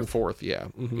fourth. First, third, and fourth, yeah.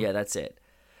 Mm-hmm. Yeah, that's it.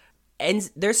 And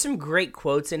there's some great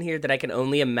quotes in here that I can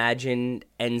only imagine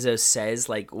Enzo says,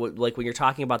 like when you're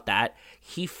talking about that.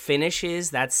 He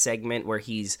finishes that segment where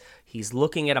he's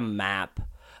looking at a map.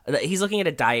 He's looking at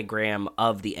a diagram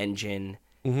of the engine,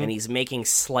 and he's making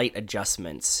slight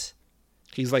adjustments.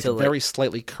 He's like very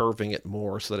slightly curving it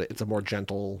more so that it's a more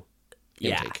gentle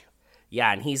intake.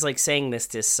 Yeah, and he's like saying this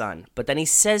to his son. But then he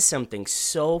says something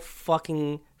so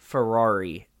fucking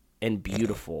Ferrari and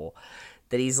beautiful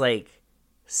that he's like,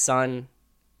 son,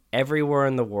 everywhere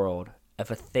in the world, if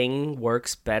a thing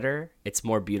works better, it's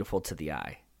more beautiful to the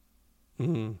eye.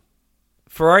 Mm-hmm.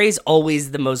 Ferrari's always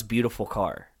the most beautiful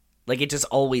car. Like, it just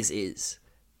always is.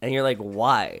 And you're like,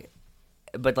 why?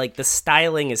 But, like, the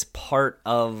styling is part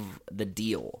of the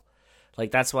deal.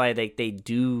 Like, that's why they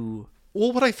do...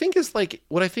 Well, what I think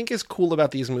is cool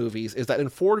about these movies is that in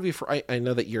Ford v Ferrari, I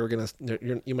know that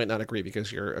you might not agree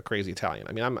because you're a crazy Italian.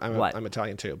 I mean, I'm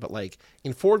Italian too, but like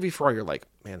in Ford v Ferrari, you're like,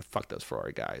 man, fuck those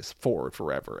Ferrari guys, Ford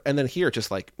forever. And then here,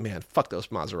 just like, man, fuck those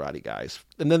Maserati guys.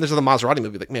 And then there's the Maserati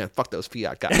movie, like, man, fuck those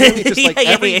Fiat guys. I mean, just like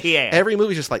every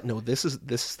movie's just like, no, this is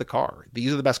the car.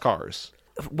 These are the best cars.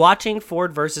 Watching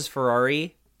Ford versus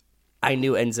Ferrari I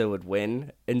knew Enzo would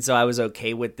win, and so I was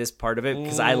okay with this part of it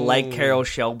because I like Carroll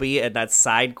Shelby and that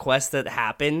side quest that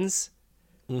happens.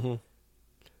 Mm-hmm.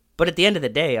 But at the end of the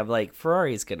day, I'm like,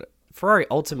 Ferrari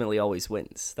ultimately always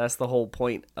wins. That's the whole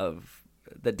point of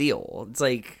the deal. It's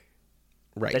like,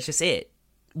 Right. that's just it.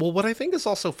 Well, what I think is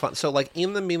also fun, so like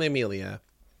in the Mille Miglia,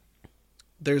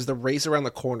 there's the race around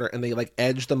the corner, and they like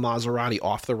edge the Maserati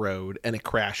off the road, and it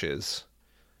crashes.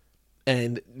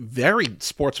 And very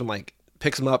sportsmanlike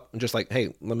picks him up and just like,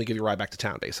 hey, let me give you a ride back to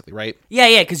town, basically, right?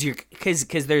 Yeah, because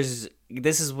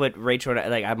this is what Rachel,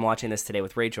 like, I'm watching this today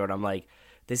with Rachel, and I'm like,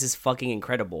 this is fucking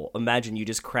incredible. Imagine you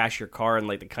just crash your car in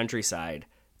like the countryside.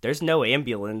 There's no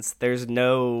ambulance. There's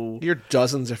no. You're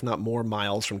dozens, if not more,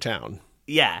 miles from town.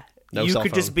 Yeah. No you cell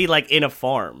could phone. just be like in a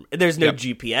farm. There's no Yep.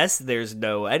 GPS. There's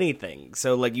no anything.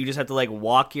 So like you just have to like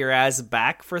walk your ass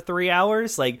back for 3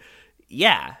 hours. Like,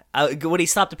 yeah. When he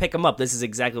stopped to pick him up, this is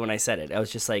exactly when I said it. I was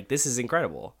just like, this is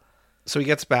incredible. So he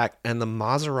gets back, and the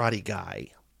Maserati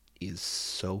guy is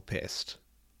so pissed.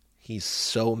 He's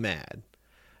so mad.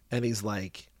 And he's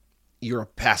like, you're a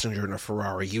passenger in a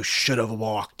Ferrari. You should have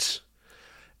walked.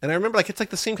 And I remember, like, it's like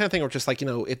the same kind of thing where just like, you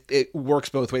know, it works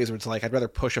both ways. Where it's like, I'd rather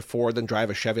push a Ford than drive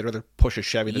a Chevy. I'd rather push a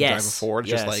Chevy than drive a Ford.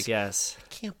 It's just like, yes. I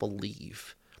can't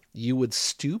believe you would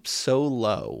stoop so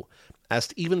low as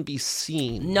to even be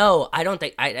seen. No, I don't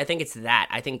think. I think it's that.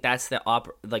 I think that's the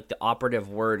operative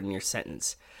word in your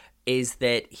sentence is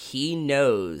that he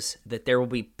knows that there will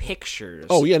be pictures.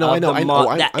 Oh yeah, no, of I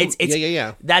know.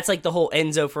 Yeah. That's like the whole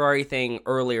Enzo Ferrari thing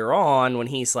earlier on when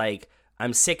he's like,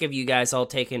 I'm sick of you guys all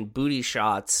taking booty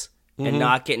shots and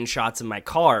not getting shots in my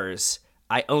cars.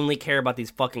 I only care about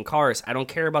these fucking cars. I don't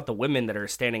care about the women that are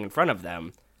standing in front of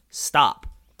them. Stop.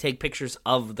 Take pictures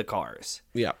of the cars.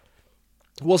 Yeah.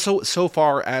 Well, so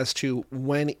far as to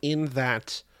when in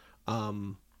that,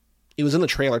 it was in the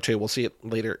trailer too. We'll see it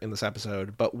later in this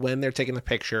episode. But when they're taking the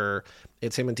picture,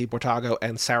 it's him and Dee Portago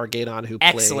and Sarah Gadon who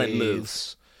Excellent plays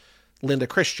move. Linda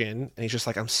Christian, and he's just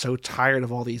like, I'm so tired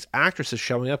of all these actresses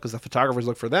showing up because the photographers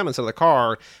look for them instead of the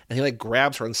car, and he like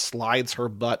grabs her and slides her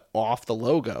butt off the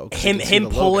logo. Him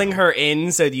pulling her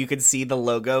in so you could see the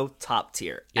logo, top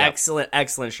tier. Yep.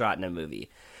 Excellent shot in a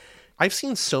movie. I've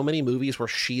seen so many movies where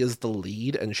she is the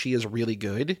lead and she is really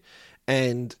good,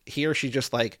 and here she's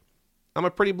just like, I'm a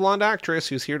pretty blonde actress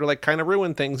who's here to like kind of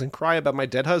ruin things and cry about my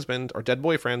dead husband or dead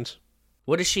boyfriend.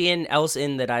 What is she else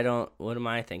in that I don't? What am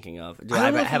I thinking of?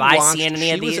 Have I seen any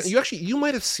of these? You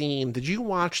might have seen. Did you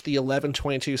watch the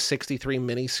 11/22/63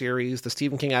 miniseries, the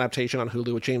Stephen King adaptation on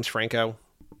Hulu with James Franco?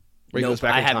 Where he goes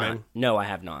back in time. No, I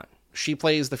have not. She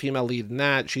plays the female lead in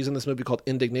that. She's in this movie called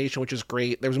Indignation, which is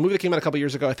great. There was a movie that came out a couple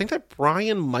years ago. I think that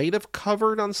Brian might have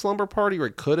covered on Slumber Party, or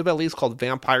it could have at least, called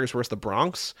Vampires vs. the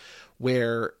Bronx,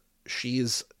 where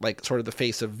she's like sort of the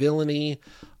face of villainy.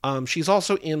 She's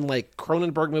also in like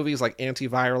Cronenberg movies like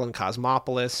Antiviral and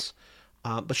Cosmopolis.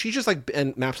 But she's just like,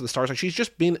 and Maps of the Stars, like she's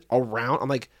just been around. I'm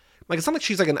like it's not like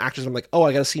she's like an actress. I'm like, oh,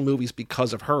 I got to see movies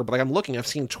because of her. But like I'm looking, I've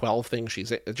seen 12 things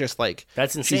she's in. It's just like,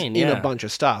 that's insane. She's in a bunch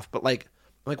of stuff. But like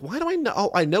why do I know?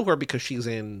 Oh, I know her because she's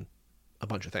in a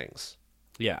bunch of things.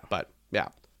 Yeah. But yeah,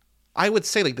 I would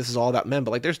say like this is all about men.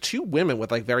 But like there's two women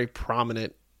with like very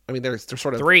prominent. I mean, they're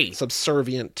sort of three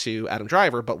subservient to Adam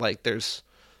Driver, but like there's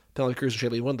Penelope Cruz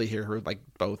and Shailene Woodley here who are like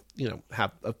both, you know,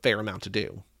 have a fair amount to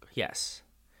do. Yes.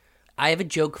 I have a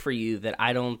joke for you that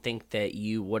I don't think that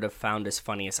you would have found as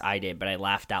funny as I did, but I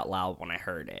laughed out loud when I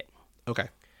heard it. Okay.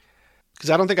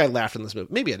 Because I don't think I laughed in this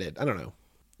movie. Maybe I did. I don't know.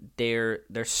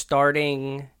 They're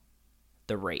starting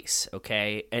the race,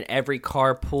 okay? And every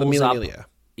car pulls the Mille up. Miglia.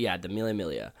 Yeah, the Mille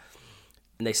Miglia.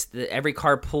 And every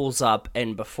car pulls up,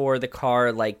 and before the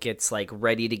car like gets like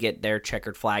ready to get their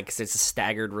checkered flag, because it's a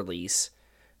staggered release,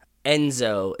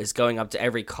 Enzo is going up to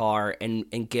every car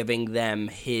and giving them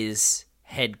his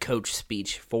head coach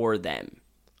speech for them.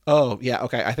 Oh yeah,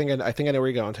 okay. I think I know where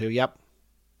you're going to. Yep.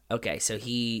 Okay, so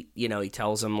he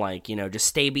tells them like, just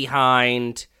stay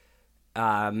behind,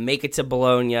 make it to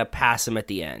Bologna, pass him at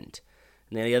the end.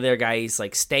 And then the other guy, he's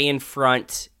like, stay in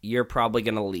front, you're probably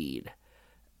gonna lead.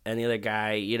 And the other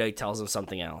guy, he tells him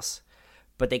something else.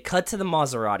 But they cut to the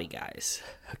Maserati guys.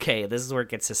 Okay, this is where it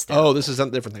gets hysterical. Oh, this is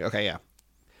a different thing. Okay, yeah.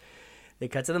 They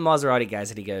cut to the Maserati guys,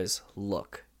 and he goes,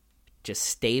 look, just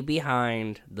stay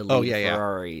behind the lead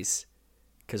Ferraris,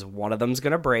 because one of them's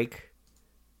going to break,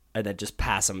 and then just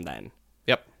pass them then.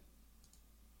 Yep.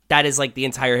 That is like the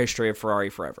entire history of Ferrari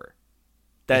forever.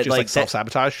 That, it's just like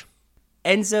self-sabotage?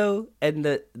 Enzo and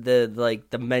the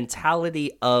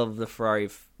mentality of the Ferrari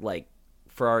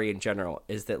in general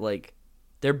is that like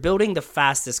they're building the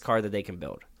fastest car that they can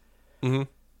build. Mm-hmm.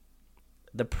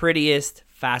 The prettiest,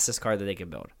 fastest car that they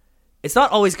can build. It's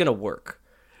not always going to work.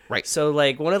 Right. So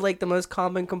like one of like the most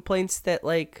common complaints that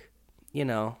like, you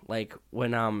know, like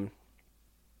when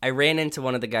I ran into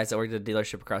one of the guys that worked at the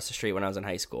dealership across the street when I was in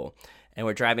high school, and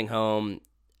we're driving home,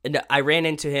 and I ran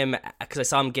into him because I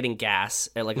saw him getting gas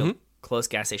at like a close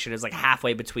gas station. It was like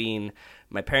halfway between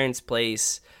my parents'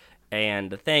 place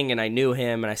and the thing, and I knew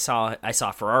him, and I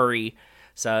saw Ferrari,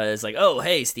 so I was like, "Oh,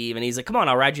 hey, Steve," and he's like, "Come on,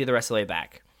 I'll ride you the rest of the way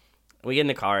back." We get in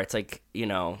the car. It's like, you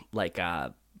know, like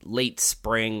late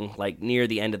spring, like near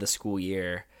the end of the school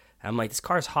year. I'm like, "This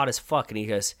car's hot as fuck," and he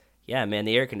goes, "Yeah, man,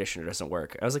 the air conditioner doesn't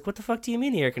work." I was like, "What the fuck do you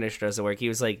mean the air conditioner doesn't work?" He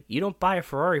was like, "You don't buy a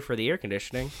Ferrari for the air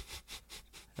conditioning."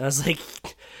 I was like,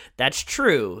 "That's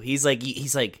true." He's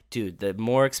like, "Dude, the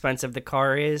more expensive the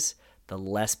car is, the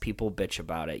less people bitch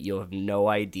about it. You'll have no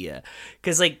idea."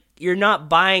 Because, like, you're not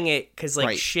buying it because,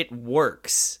 like, shit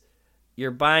works.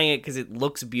 You're buying it because it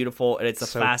looks beautiful and it's the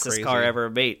fastest car ever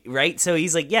made, right? So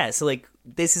he's like, yeah, so, like,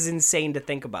 this is insane to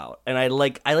think about. And I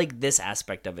like this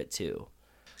aspect of it, too.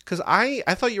 Because I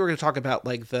thought you were going to talk about,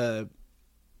 like,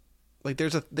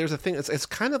 there's a thing, it's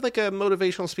kind of like a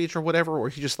motivational speech or whatever, where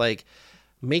he just, like,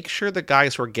 make sure the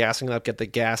guys who are gassing up get the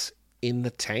gas in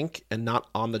the tank and not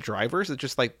on the drivers. It's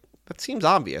just, like, that seems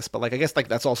obvious, but like I guess like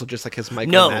that's also just like his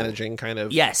micromanaging kind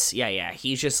of. Yes, yeah.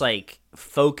 He's just like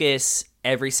focus,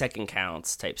 every second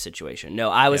counts type situation. No,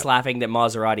 I was laughing that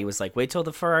Maserati was like, wait till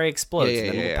the Ferrari explodes, and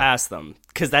then we'll pass them,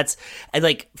 because that's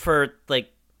like for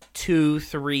like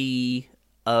 2-3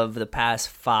 of the past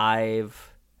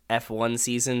 5 F1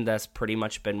 season, that's pretty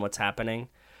much been what's happening.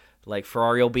 Like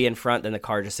Ferrari will be in front, then the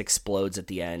car just explodes at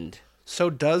the end.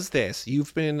 So does this.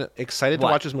 You've been excited to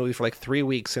watch this movie for like 3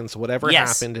 weeks since whatever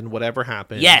happened and whatever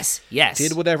happened. Yes.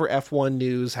 Did whatever F1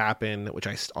 news happen, which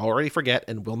I already forget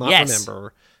and will not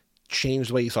remember, change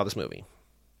the way you saw this movie?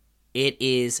 It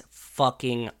is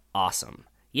fucking awesome.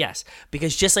 Yes.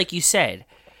 Because just like you said,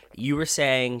 you were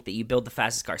saying that you build the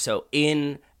fastest car. So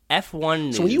in F1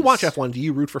 news... So when you watch F1, do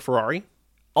you root for Ferrari?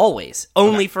 Always.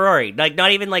 Only Ferrari. Like,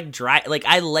 not even like... Like,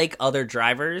 I like other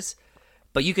drivers...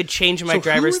 But you could change my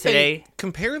drivers today.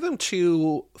 Compare them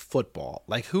to football.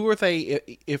 Like, who are they?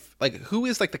 Who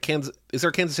is like the Kansas? Is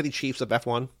there Kansas City Chiefs of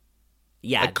F1?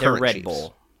 Yeah, like they're Red Chiefs?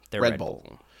 Bull. They're Red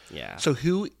Bull. Yeah. So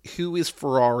who is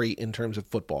Ferrari in terms of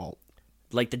football?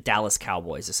 Like the Dallas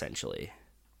Cowboys, essentially.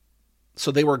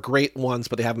 So they were great once,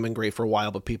 but they haven't been great for a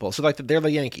while. But so like they're the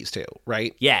Yankees too,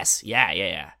 right? Yes.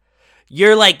 Yeah.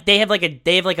 You're like they have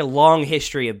like a long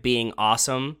history of being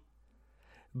awesome.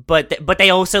 But they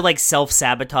also like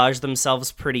self-sabotage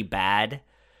themselves pretty bad.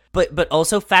 But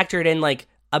also factored in like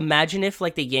imagine if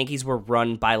like the Yankees were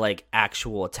run by like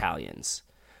actual Italians.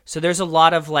 So there's a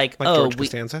lot of like George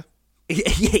Costanza?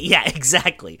 Yeah,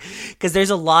 exactly. Because there's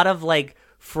a lot of like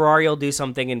Ferrari will do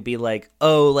something and be like,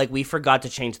 "Oh, like we forgot to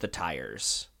change the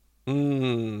tires."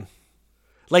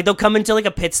 Like they'll come into like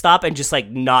a pit stop and just like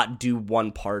not do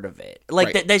one part of it.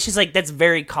 Like that's just like that's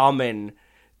very common.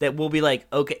 That will be like,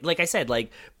 okay, like I said,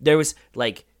 like there was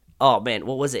like, oh man,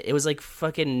 what was it? It was like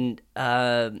fucking,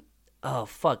 like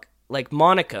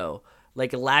Monaco,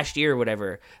 like last year or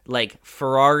whatever. Like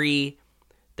Ferrari,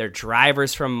 they're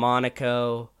drivers from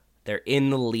Monaco, they're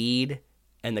in the lead,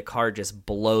 and the car just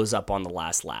blows up on the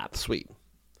last lap. Sweet.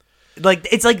 Like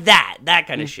it's like that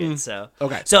kind of shit. So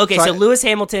so Lewis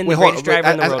Hamilton, wait, greatest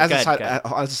driver in the world.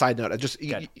 As a side note, just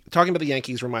talking about the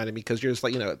Yankees reminded me because you're just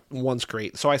like one's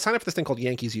great. So I signed up for this thing called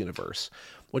Yankees Universe,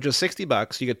 which is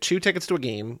 $60. You get 2 tickets to a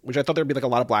game, which I thought there'd be like a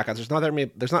lot of blackouts.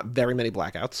 There's not very many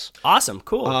blackouts. Awesome,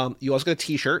 cool. You also get a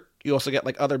T-shirt. You also get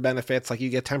like other benefits, like you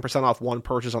get 10% off one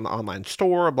purchase on the online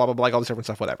store, blah blah blah, like all this different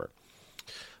stuff, whatever.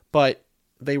 But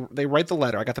they write the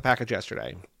letter. I got the package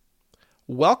yesterday.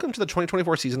 Welcome to the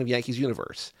 2024 season of Yankees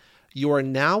Universe. You are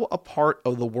now a part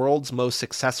of the world's most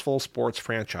successful sports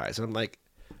franchise. And I'm like,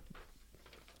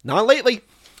 not lately.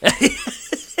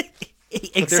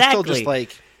 Exactly. But they're still just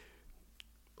like,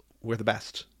 we're the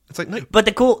best. It's like, no. But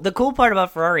the cool part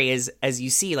about Ferrari is, as you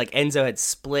see, like Enzo had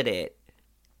split it.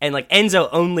 And like Enzo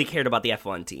only cared about the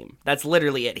F1 team. That's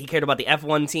literally it. He cared about the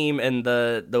F1 team and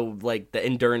the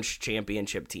endurance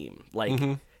championship team. Like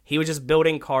he was just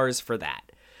building cars for that.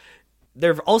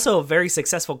 They're also a very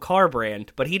successful car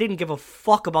brand, but he didn't give a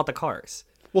fuck about the cars.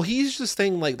 Well, he's just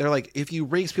saying like they're like, if you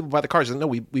race, people buy the cars. And no,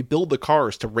 we build the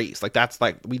cars to race. Like that's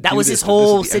like that was his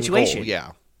whole situation.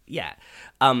 Yeah.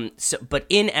 But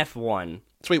in F1,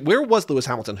 so wait, where was Lewis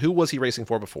Hamilton? Who was he racing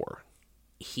for before?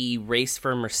 He raced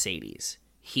for Mercedes.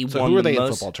 He so won who are they in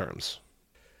football terms?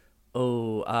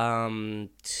 Oh, how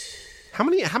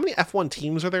many F1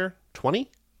 teams are there? 20?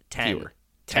 10. Fewer.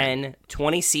 10,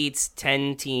 20 seats,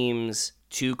 10 teams,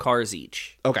 2 cars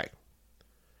each. Okay.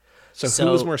 So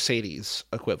who is Mercedes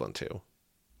equivalent to?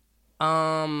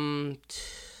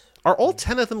 Are all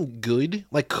 10 of them good?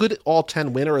 Like, could all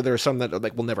 10 win, or are there some that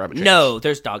like will never have a chance? No,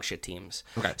 there's dog shit teams.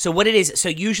 Okay. So what it is, so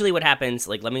usually what happens,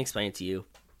 like, let me explain it to you.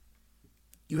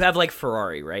 You have, like,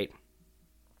 Ferrari, right?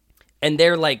 And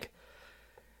they're, like,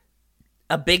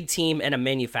 a big team and a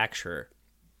manufacturer.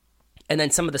 And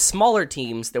then some of the smaller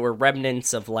teams that were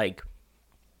remnants of, like,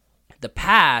 the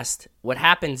past, what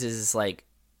happens is like,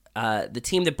 the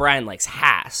team that Brian likes,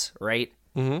 Haas, right?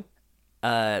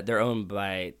 Mm-hmm. They're owned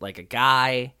by, like, a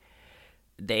guy.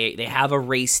 They have a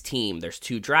race team. There's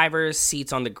 2 drivers,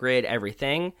 seats on the grid,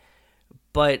 everything.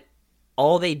 But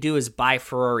all they do is buy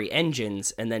Ferrari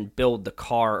engines and then build the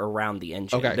car around the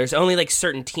engine. Okay. There's only, like,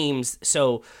 certain teams.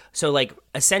 So like,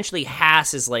 essentially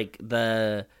Haas is, like,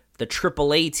 the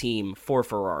AAA team for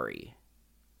Ferrari.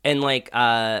 And, like,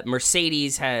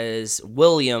 Mercedes has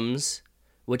Williams,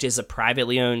 which is a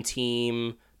privately owned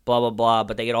team, blah, blah, blah,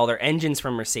 but they get all their engines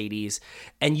from Mercedes.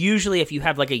 And usually if you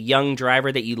have, like, a young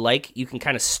driver that you like, you can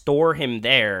kind of store him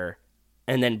there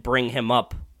and then bring him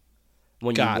up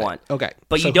when you want. Okay.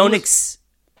 But So you don't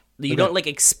Okay. don't, like,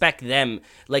 expect them.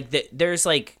 Like, there's,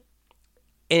 like,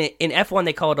 in F1,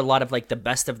 they call it a lot of, like, the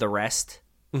best of the rest.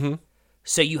 Mm-hmm.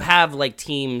 So you have, like,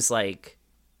 teams like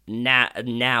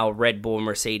now Red Bull,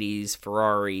 Mercedes,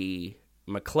 Ferrari,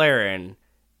 McLaren,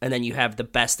 and then you have the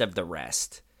best of the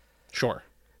rest. Sure.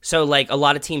 So, like, a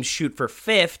lot of teams shoot for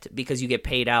 5th because you get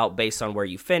paid out based on where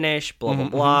you finish, blah, Mm-hmm,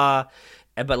 blah,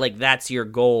 blah. But, like, that's your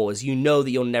goal, is you know that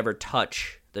you'll never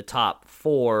touch the top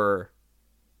 4.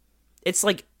 It's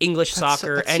like English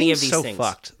soccer, That any of seems these so things.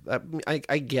 fucked.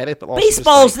 I get it, but also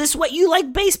Baseball's just, like, this what you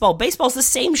like baseball. Baseball's the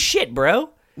same shit,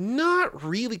 bro. not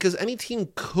really, because any team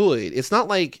could. It's not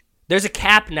like There's a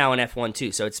cap now in F1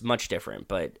 too, so it's much different.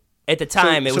 But at the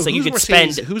time, it was like you who's could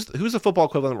spend. Who's the football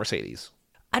equivalent of Mercedes?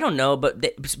 I don't know, but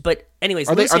anyways,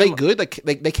 Are they good? Like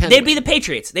they can. They'd win. be the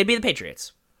Patriots. They'd be the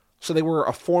Patriots. So they were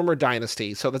a former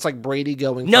dynasty. So that's like Brady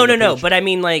going. No. from the Patriots- But I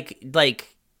mean,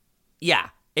 like, yeah,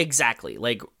 exactly.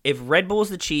 Like, if Red Bull's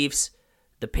the Chiefs,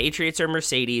 the Patriots are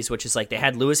Mercedes, which is like they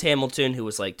had Lewis Hamilton, who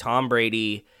was like Tom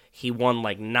Brady. He won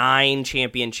like 9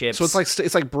 championships. So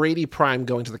it's like Brady prime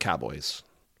going to the Cowboys.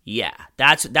 Yeah,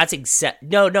 that's exact.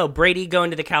 No, Brady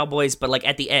going to the Cowboys, but like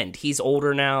at the end, he's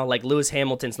older now. Like Lewis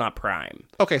Hamilton's not prime.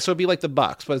 Okay, so it'd be like the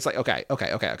Bucks, but it's like okay.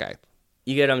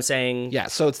 You get what I'm saying? Yeah,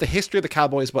 so it's the history of the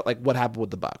Cowboys, but like what happened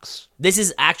with the Bucks. This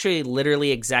is actually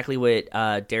literally exactly what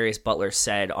Darius Butler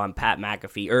said on Pat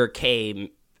McAfee or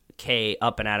K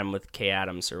Up and Adam with K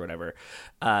Adams or whatever.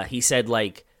 He said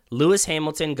like Lewis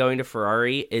Hamilton going to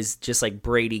Ferrari is just like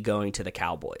Brady going to the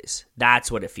Cowboys. That's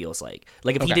what it feels like.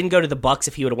 Like if he didn't go to the Bucks,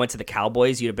 if he would have went to the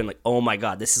Cowboys, you'd have been like, oh my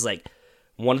god, this is like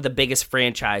one of the biggest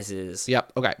franchises.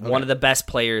 Yep. Okay. One of the best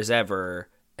players ever,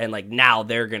 and like now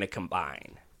they're gonna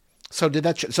combine. So did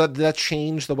that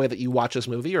change the way that you watch this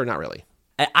movie, or not really?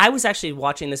 I was actually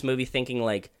watching this movie thinking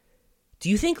like, do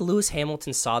you think Lewis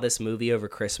Hamilton saw this movie over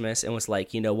Christmas and was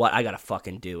like, you know what, I gotta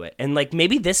fucking do it? And like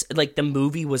maybe this, like the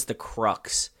movie was the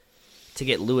crux to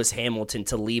get Lewis Hamilton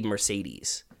to leave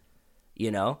Mercedes.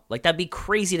 You know? Like that'd be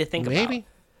crazy to think about. Maybe.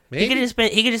 He could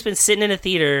have just been sitting in a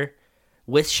theater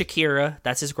with Shakira.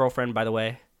 That's his girlfriend, by the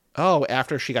way. Oh,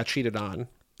 after she got cheated on,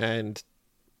 and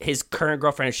His current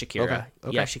girlfriend is Shakira.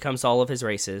 Okay. Yeah, she comes to all of his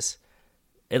races.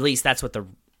 At least that's what the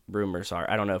rumors are.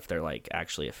 I don't know if they're like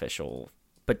actually official,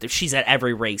 but she's at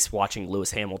every race watching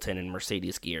Lewis Hamilton in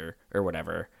Mercedes gear or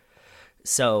whatever.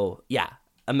 So yeah,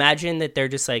 imagine that they're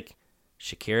just like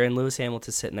Shakira and Lewis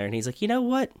Hamilton sitting there, and he's like, you know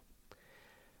what?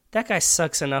 That guy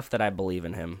sucks enough that I believe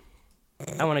in him.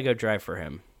 I want to go drive for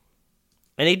him.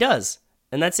 And he does.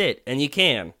 And that's it. And you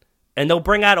can. And they'll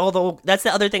bring out all the... That's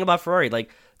the other thing about Ferrari.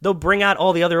 Like, they'll bring out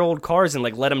all the other old cars and,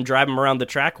 like, let him drive them around the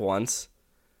track once.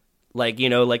 Like, you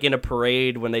know, like in a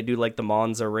parade when they do, like, the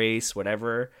Monza race,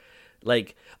 whatever.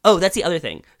 Like, oh, that's the other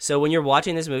thing. So when you're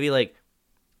watching this movie, like,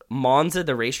 Monza,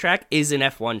 the racetrack, is an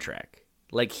F1 track.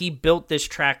 Like, he built this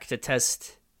track to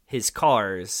test his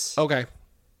cars. okay.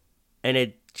 And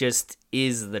it just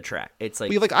is the track. It's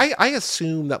like... I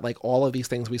assume that like all of these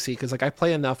things we see, because like I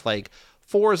play enough like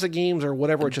Forza games or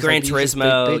whatever, it's just Gran like,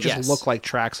 Turismo, they just yes. look like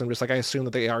tracks. I'm just like, I assume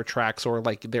that they are tracks, or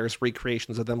like there's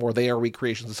recreations of them, or they are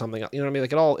recreations of something else. You know what I mean?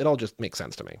 Like it all just makes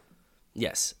sense to me.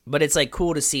 Yes, but it's like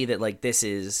cool to see that like this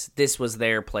was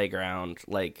their playground.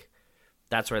 Like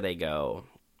that's where they go.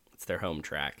 It's their home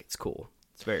track. It's cool.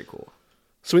 It's very cool.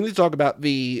 So we need to talk about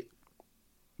the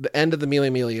end of the Mille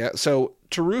Miglia. So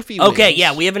Taruffi Okay, wins.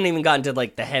 yeah, we haven't even gotten to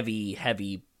like the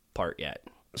heavy part yet.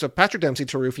 So Patrick Dempsey,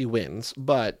 Taruffi wins,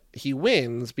 but he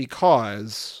wins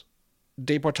because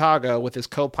De Portaga with his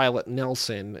co-pilot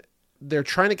Nelson, they're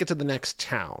trying to get to the next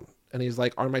town. And he's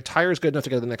like, are my tires good enough to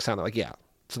get to the next town? They're like, yeah.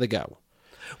 So they go.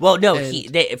 Well, no,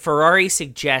 And- Ferrari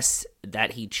suggests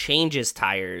that he changes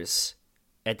tires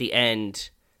at the end,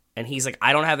 and he's like,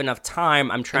 I don't have enough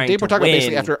time. I'm trying Dave to Portago win.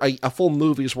 basically, after a full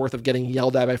movie's worth of getting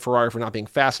yelled at by Ferrari for not being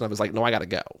fast enough, is like, no, I got to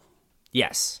go.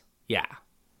 Yes. Yeah.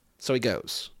 So he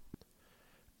goes.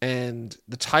 And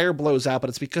the tire blows out, but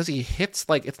it's because he hits,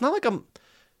 like, it's not like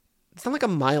a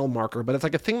mile marker, but it's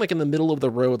like a thing like in the middle of the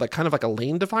road, like kind of like a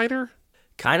lane divider.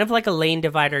 Kind of like a lane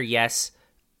divider, yes.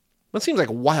 That seems like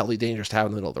wildly dangerous to have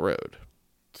in the middle of the road.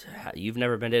 You've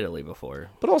never been to Italy before.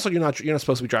 But also, you're not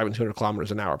supposed to be driving 200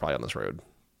 kilometers an hour probably on this road.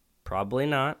 Probably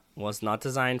not. Well, it's not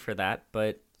designed for that,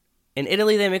 but in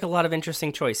Italy they make a lot of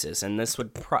interesting choices, and this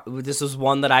was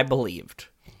one that I believed.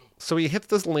 So he hits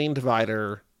this lane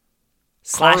divider,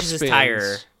 Slashes his spins.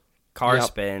 tire, car Yep.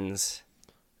 spins,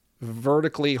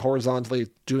 vertically, horizontally,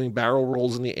 doing barrel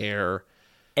rolls in the air,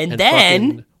 and fucking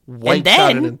then wipes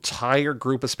out an entire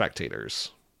group of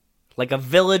spectators. like a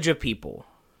village of people.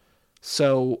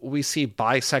 So we see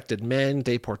bisected men.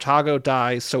 De Portago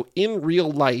dies. So in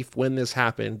real life, when this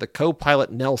happened, the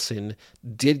co-pilot Nelson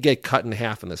did get cut in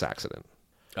half in this accident.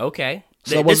 Okay.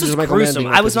 So it This wasn't was just Michael Mann gruesome. being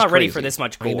like, I was "This is not ready crazy." for this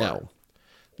much gore. I know.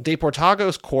 De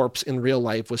Portago's corpse in real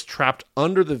life was trapped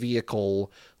under the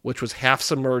vehicle, which was half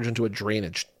submerged into a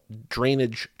drainage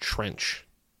trench.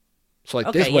 So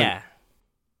like this Okay, went yeah.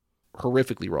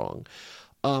 horrifically wrong.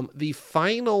 The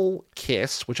final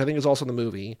kiss, which I think is also in the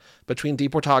movie, between De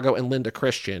Portago and Linda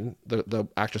Christian, the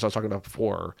actress I was talking about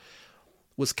before,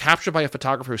 was captured by a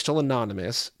photographer who's still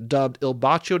anonymous, dubbed Il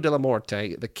Bacio della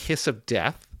Morte, the kiss of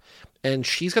death. And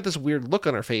she's got this weird look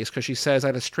on her face because she says, I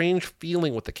had a strange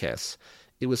feeling with the kiss.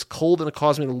 It was cold and it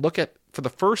caused me to look for the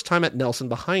first time at Nelson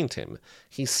behind him.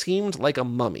 He seemed like a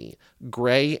mummy,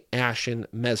 gray, ashen,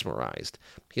 mesmerized.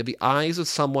 He had the eyes of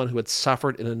someone who had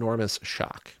suffered an enormous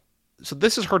shock. So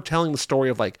this is her telling the story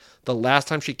of like the last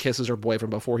time she kisses her boyfriend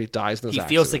before he dies in his He accident.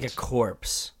 feels like a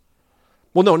corpse.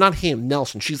 Well, no, not him,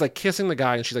 Nelson. She's like kissing the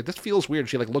guy and she's like, this feels weird.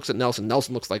 She like looks at Nelson.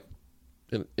 Nelson looks like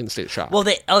in a state of shock. Well,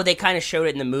 they kind of showed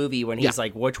it in the movie when he's Yeah.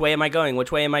 like, which way am I going?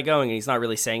 Which way am I going? And he's not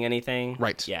really saying anything.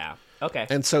 Right. Yeah. Okay.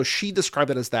 And so she described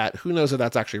it as that. Who knows if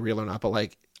that's actually real or not, but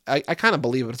like, I kind of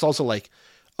believe it. It's also like,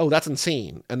 oh, that's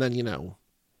insane. And then,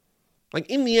 like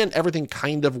in the end, everything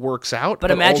kind of works out.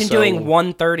 But imagine also, doing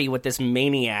 130 with this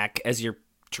maniac as your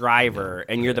driver,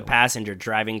 and you're the passenger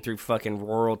driving through fucking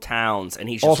rural towns, and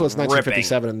he's just Also, it's ripping.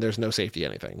 1957 and there's no safety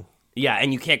anything. Yeah,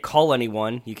 and you can't call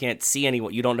anyone. You can't see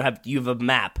anyone. You have a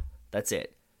map. That's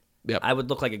it. Yep. I would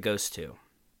look like a ghost too.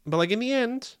 But like in the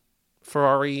end,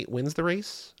 Ferrari wins the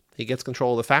race. He gets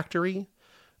control of the factory.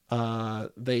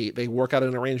 They work out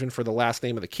an arrangement for the last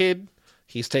name of the kid.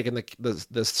 He's taken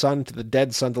the son to the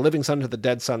dead son, the living son to the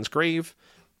dead son's grave.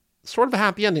 Sort of a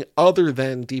happy ending, other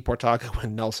than De Portago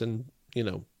and Nelson,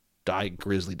 died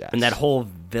grisly deaths. And that whole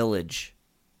village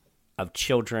of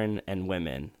children and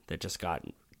women that just got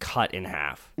cut in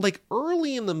half. Like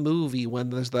early in the movie when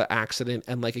there's the accident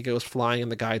and like it goes flying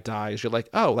and the guy dies, you're like,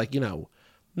 oh, like,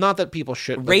 not that people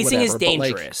should like, Racing whatever, is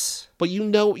dangerous. but you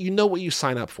know what you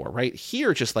sign up for, right?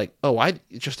 Here, just like, oh, I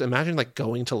just imagine like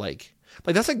going to like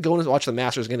that's like going to watch the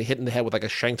Masters getting hit in the head with like a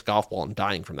shanked golf ball and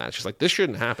dying from that. It's just like, this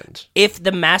shouldn't have happened. If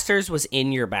the Masters was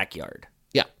in your backyard.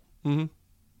 Yeah. Mm-hmm.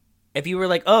 If you were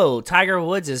like, oh, Tiger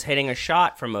Woods is hitting a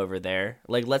shot from over there,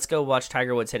 like, let's go watch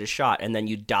Tiger Woods hit a shot, and then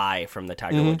you die from the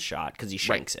Tiger Woods shot because he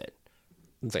shanks it.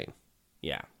 Insane.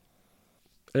 Yeah.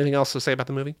 Anything else to say about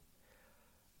the movie?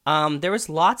 There was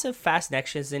lots of fast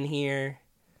actions in here.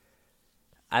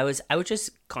 I was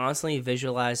just constantly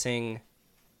visualizing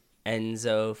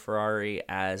Enzo Ferrari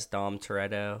as Dom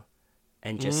Toretto,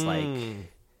 and just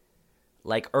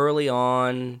like early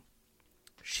on,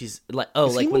 she's like, oh,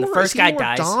 like when the first guy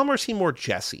dies, Dom, or is he more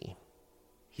Jesse?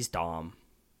 he's Dom.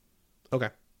 Okay.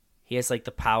 He has like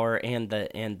the power and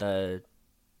the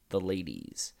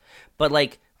ladies, but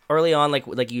like early on,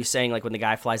 like you saying, like when the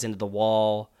guy flies into the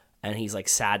wall and he's like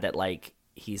sad that like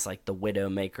he's like the widow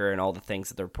maker and all the things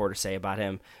that the reporters say about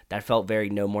him, that felt very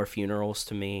No More Funerals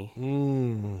to me.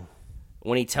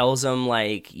 When he tells him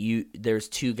like there's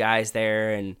two guys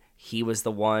there and he was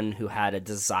the one who had a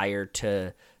desire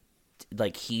to,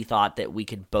 like, he thought that we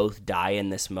could both die in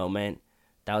this moment.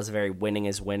 That was very winning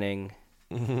is winning.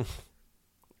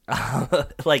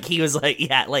 Like he was like,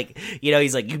 yeah, like,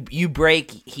 he's like, you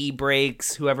break, he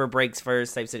breaks, whoever breaks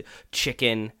first type of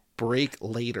chicken. Break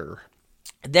later.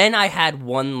 Then I had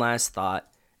one last thought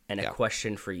and a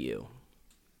question for you.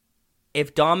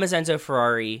 If Dom is Enzo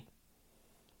Ferrari,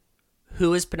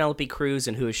 who is Penelope Cruz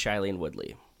and who is Shailene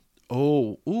Woodley?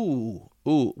 Oh, ooh.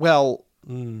 Well,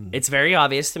 It's very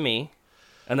obvious to me.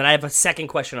 And then I have a second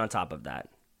question on top of that.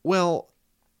 well,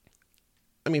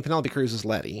 I mean, Penelope Cruz is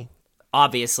Letty.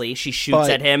 Obviously, she shoots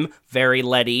at him. Very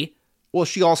Letty. Well,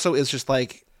 she also is just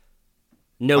like,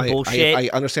 no bullshit. I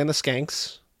understand the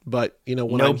skanks, but when no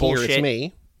I'm bullshit. here, it's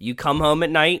me. You come home at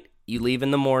night. You leave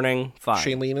in the morning. Fine.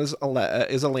 Shailene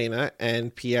is Elena,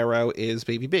 and Piero is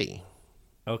Baby B.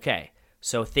 Okay,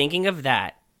 so thinking of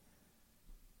that,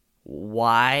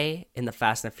 why in the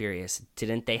Fast and the Furious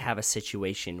didn't they have a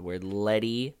situation where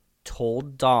Letty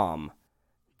told Dom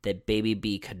that Baby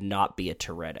B could not be a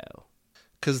Toretto?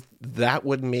 Because that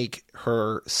would make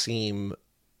her seem...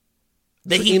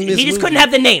 That he just couldn't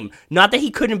have the name. Not that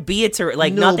he couldn't be a Toretto.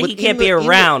 Like, No, not that but he can't be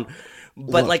around.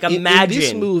 But, Look, like, imagine... In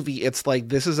this movie, it's like,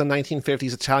 this is a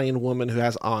 1950s Italian woman who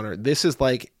has honor. This is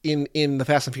like, in the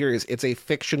Fast and Furious, it's a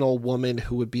fictional woman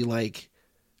who would be, like,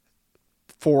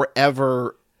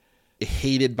 forever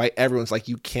hated by everyone. It's like,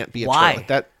 you can't be a Why? like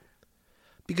that.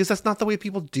 Because that's not the way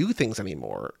people do things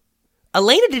anymore.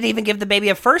 Elena didn't even give the baby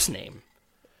a first name.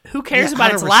 Who cares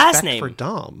about out its of last respect name? for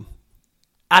Dom.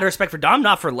 Out of respect for Dom,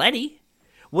 not for Letty.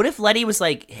 What if Letty was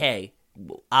like, hey,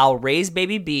 I'll raise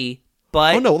Baby B,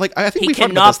 but I think he we've talked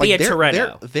cannot about this. be a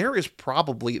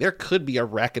Toretto. There could be a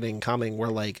reckoning coming where,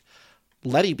 like,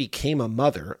 Letty became a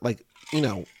mother. Like,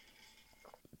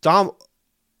 Dom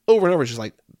over and over is just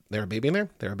like, there a baby in there?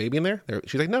 There a baby in there?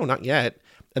 She's like, no, not yet.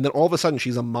 And then all of a sudden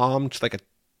she's a mom to, like,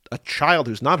 a child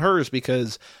who's not hers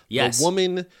because the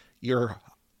woman your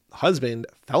husband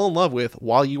fell in love with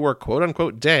while you were quote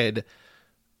unquote dead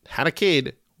had a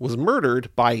kid, was murdered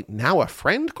by now a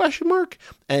friend ?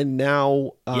 And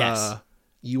now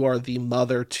you are the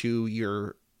mother to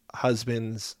your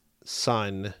husband's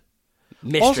son.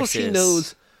 Also, she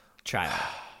knows child.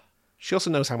 She also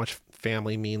knows how much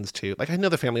family means to, like, I know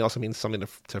the family also means something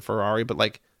to Ferrari, but,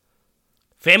 like,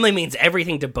 family means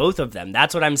everything to both of them.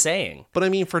 That's what I'm saying. But I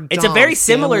mean, for Dom, it's a very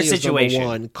similar family situation. Is number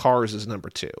one, Cars is number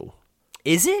two.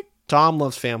 Is it? Dom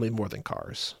loves family more than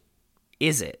Cars.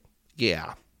 Is it?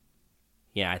 Yeah.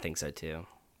 Yeah, I think so too.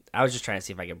 I was just trying to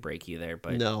see if I could break you there,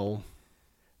 but no.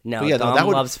 But yeah, Dom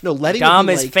loves. No, Letty Dom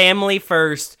would be is like, family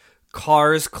first,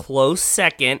 Cars close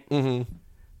second,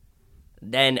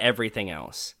 then everything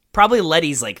else. Probably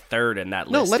Letty's like third in that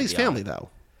list. No, Letty's family though.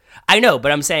 I know,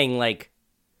 but I'm saying like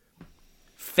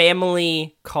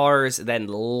family, Cars, then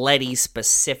Letty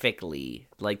specifically,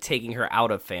 like taking her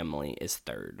out of family is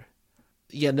third.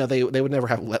 Yeah, no, they would never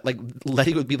have like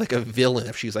Letty would be like a villain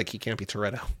if she's like, he can't be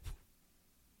Toretto.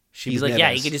 She'd be like, Neves.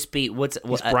 Yeah, he could just be he's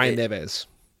Brian Neves.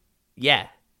 Yeah,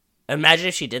 imagine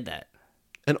if she did that.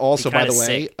 And also, by the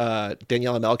way,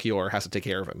 Daniela Melchior has to take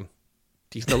care of him.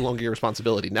 He's no longer your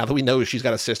responsibility. Now that we know she's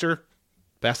got a sister,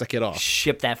 pass that kid off.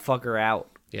 Ship that fucker out.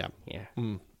 Yeah. Yeah.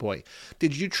 Boy.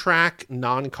 Did you track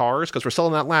non-cars? Because we're still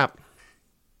in that lap.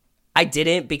 I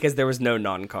didn't because there was no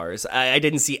non-cars. I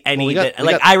didn't see any.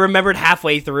 I remembered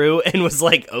halfway through and was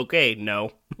like, okay,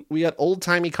 no. We got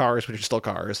old-timey cars, which are still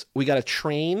cars. We got a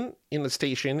train in the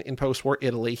station in post-war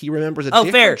Italy. He remembers a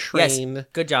different train. Yes.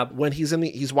 Good job. When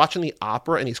he's watching the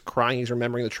opera and he's crying, he's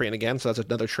remembering the train again. So that's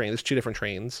another train. There's two different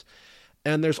trains.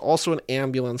 And there's also an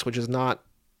ambulance, which is not...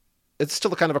 It's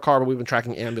still kind of a car, but we've been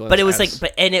tracking ambulance. But it was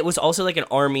and it was also like an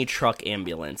army truck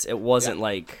ambulance. It wasn't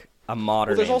like a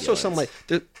modern there's ambulance. Also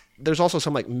some there's also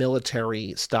some like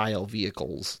military style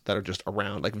vehicles that are just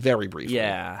around like very briefly.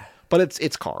 Yeah. But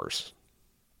it's cars.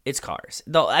 It's cars.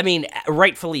 Though I mean,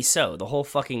 rightfully so. The whole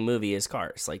fucking movie is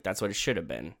cars. Like that's what it should have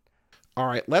been. All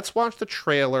right, let's watch the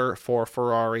trailer for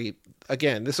Ferrari.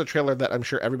 Again, this is a trailer that I'm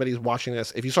sure everybody's watching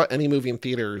this. If you saw any movie in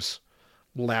theaters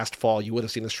last fall, you would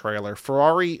have seen this trailer.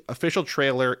 Ferrari official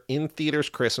trailer in theaters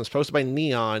Christmas, posted by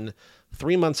Neon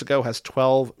 3 months ago, has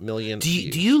 12 million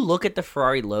views. Do you look at the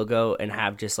Ferrari logo and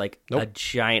have just like Nope. a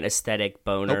giant aesthetic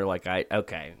boner? Nope.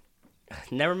 Okay.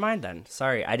 Never mind then.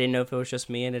 Sorry, I didn't know if it was just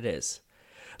me, and it is.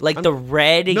 Like the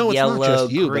red, no, yellow, it's not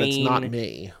just you, green. but it's not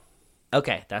me.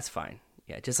 Okay, that's fine.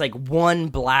 Yeah, just like one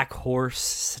black horse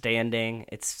standing.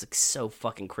 It's like so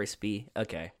fucking crispy.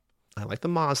 Okay. I like the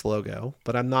Maz logo,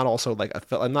 but I'm not also like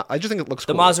I just think it looks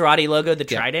cool. The Maserati logo, the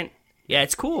Trident. Yeah,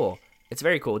 it's cool. It's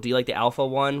very cool. Do you like the Alpha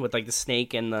one with like the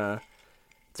snake and the?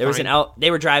 They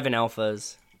were driving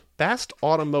Alphas. Best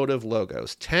automotive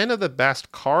logos. 10 of the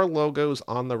best car logos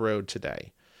on the road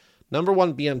today. Number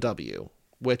 1, BMW.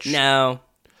 Which no,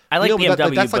 I like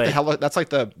BMW. That's like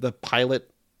the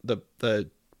pilot, the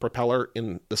propeller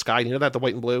in the sky. You know that the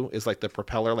white and blue is like the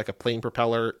propeller, like a plane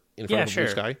propeller in front of the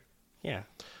blue sky. Yeah.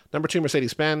 Number 2,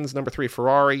 Mercedes-Benz. Number 3,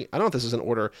 Ferrari. I don't know if this is in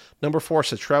order. Number 4,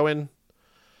 Citroën.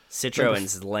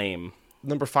 Citroën's lame.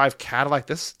 Number 5, Cadillac.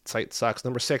 This site sucks.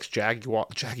 Number 6, Jaguar.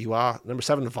 Number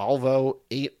 7, Volvo.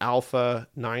 8, Alfa.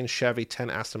 9, Chevy. 10,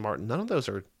 Aston Martin. None of those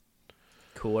are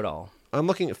cool at all. I'm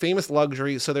looking at famous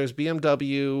luxury. So there's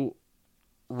BMW,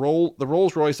 the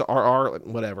Rolls Royce, the RR,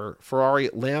 whatever, Ferrari,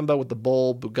 Lambo with the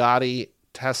bull, Bugatti,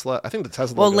 Tesla. I think the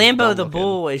Tesla. Well, logo is Lambo dumb the looking.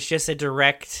 bull is just a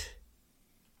direct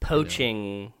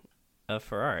poaching of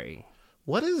Ferrari.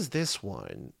 What is this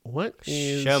one? What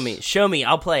is? Show me.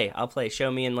 I'll play.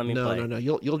 Show me and let me play. No.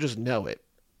 You'll just know it.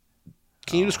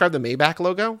 Can you describe the Maybach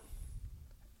logo?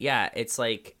 Yeah, it's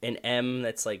like an M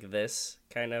that's like this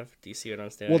kind of. Do you see what I'm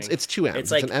saying? Well, it's two M's.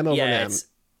 It's like an M over an M.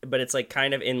 But it's like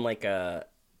kind of in like a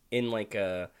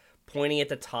pointing at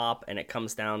the top, and it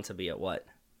comes down to be at what?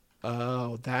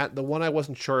 Oh, the one I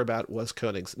wasn't sure about was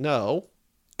Koenig's. No.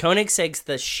 Koenigsegg's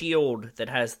the shield that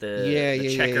has the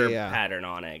checker yeah. pattern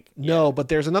on it. No, but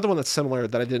there's another one that's similar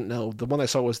that I didn't know. The one I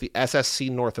saw was the SSC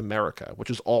North America,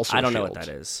 which is also I don't Shield. know what that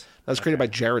is. That was created by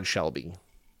Jared Shelby.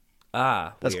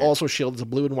 That's weird. also Shield. It's a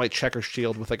blue and white checker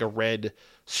shield with like a red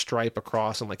stripe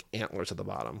across and like antlers at the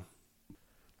bottom.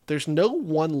 There's no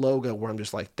one logo where I'm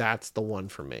just like, that's the one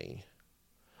for me.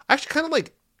 I actually kind of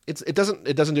like it doesn't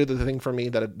do the thing for me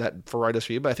that Ferrari does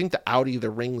for you, but I think the Audi, the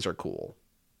rings are cool.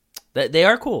 They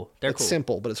are cool. They're it's cool.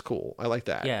 simple, but it's cool. I like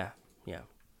that. Yeah.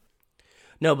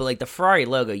 No, but like the Ferrari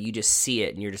logo, you just see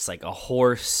it and you're just like a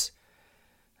horse,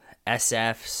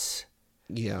 SFs,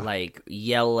 like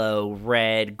yellow,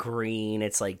 red, green.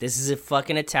 It's like, this is a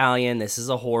fucking Italian. This is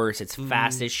a horse. It's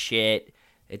fast as shit.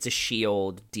 It's a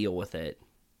shield. Deal with it.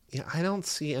 Yeah, I don't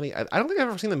see any. I don't think I've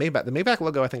ever seen the Maybach. The Maybach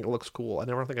logo, I think it looks cool. I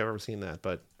never think I've ever seen that,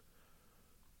 but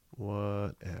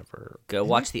whatever. Go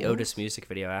watch the Otis music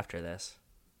video after this.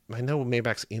 I know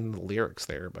Maybach's in the lyrics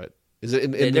there, but is it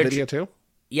in the video too?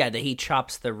 Yeah, that he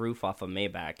chops the roof off of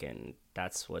Maybach, and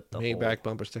that's what the Maybach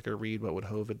bumper sticker read. What would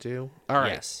Hova do? All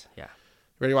right. Yes. Yeah.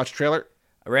 Ready to watch the trailer?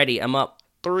 Ready. I'm up.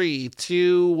 3,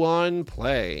 2, 1,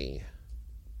 play.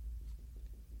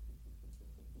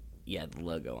 Yeah, the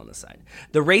logo on the side.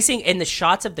 The racing and the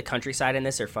shots of the countryside in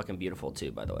this are fucking beautiful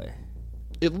too, by the way.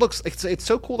 It looks it's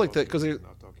so cool, like because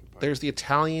there's the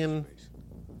Italian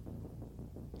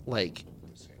like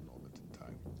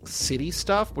city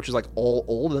stuff, which is like all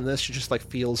old, and this just like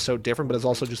feels so different, but it's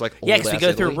also just like old. Yeah, because we go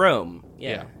Italy. through Rome.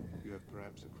 Yeah. You have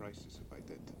perhaps a crisis of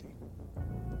identity.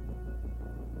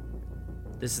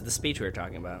 This is the speech we were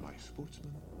talking about. My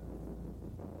sportsman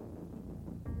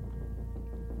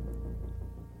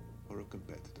or a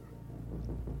competitor.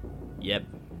 Yep.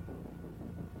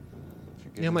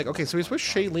 Yeah, I'm like, okay, so he's with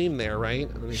Shailene there, right?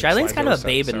 Shailene's kind of a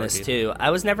babe in this too. I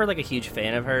was never like a huge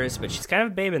fan of hers, but she's kind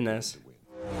of a babe in this.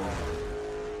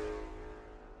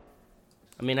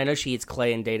 I mean, I know she eats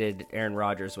clay and dated Aaron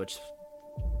Rodgers, which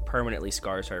permanently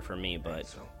scars her for me,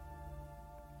 but...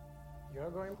 You're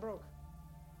going broke.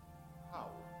 How?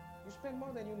 You spend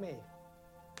more than you make.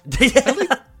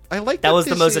 I like that was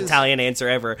the most is, Italian answer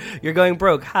ever. You're going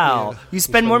broke. How? Yeah. You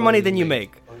spend more money than you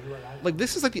make. Like,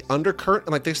 this is like the undercurrent,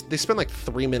 and like they spend like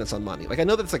 3 minutes on money. Like, I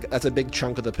know that's a big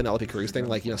chunk of the Penelope Cruz thing,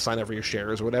 like, you know, sign up for your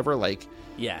shares or whatever. Like,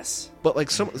 yes, but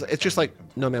like it's just like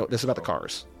no, this is about the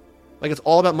cars. Like, it's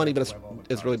all about money, but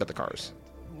it's really about the cars.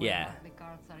 Yeah. The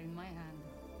cards are in my hand.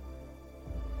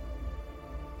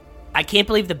 I can't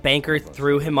believe the banker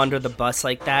threw him under the bus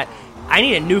like that. I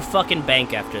need a new fucking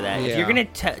bank after that. Yeah. If you're gonna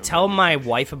tell my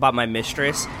wife about my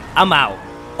mistress, I'm out.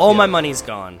 All my money's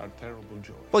gone. A terrible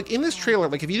joy. Like, in this trailer,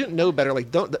 like, if you didn't know better, like,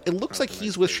 don't. It looks like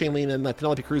he's with Shailene and like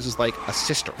Penelope Cruz is like a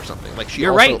sister or something. Like, she.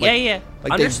 You're also, right. Like, Yeah.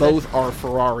 Like, Understood. they both are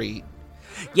Ferrari.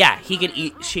 Yeah, she could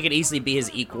easily be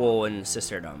his equal in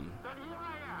sisterdom.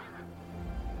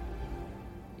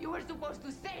 You were supposed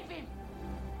to save him.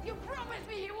 You promised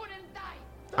me he wouldn't die.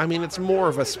 I mean, it's more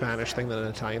of a Spanish thing than an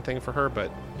Italian thing for her, but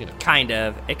you know, Kind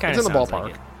of. It kind it's of in the sounds ballpark.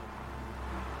 like it.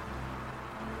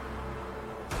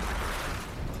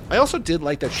 I also did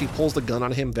like that she pulls the gun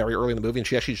on him very early in the movie, and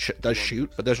she actually does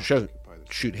shoot, but doesn't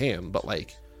shoot him. But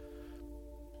like,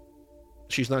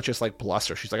 she's not just like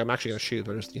bluster. She's like, I'm actually gonna shoot,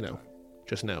 but just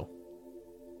just know.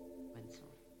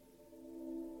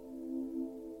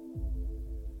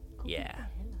 Yeah.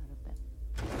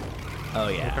 Oh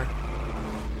yeah.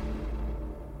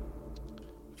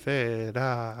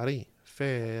 Ferrari.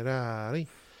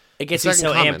 It gets you Second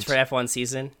so comment. amped for F1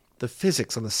 season. The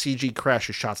physics on the CG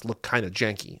crashes shots look kind of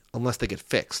janky. Unless they get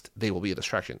fixed, they will be a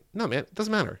distraction. No, man, it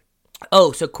doesn't matter.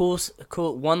 Oh, so cool.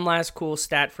 One last cool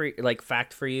fact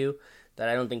for you that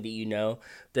I don't think that you know,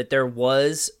 that there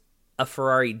was a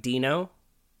Ferrari Dino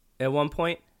at one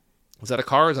point. Is that a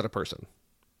car or is that a person?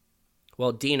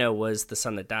 Well, Dino was the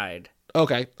son that died.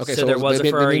 Okay. So there was a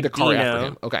they Ferrari named a car after Dino.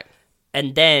 him. Okay.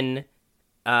 And then,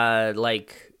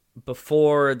 like,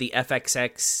 before the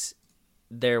FXX,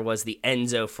 there was the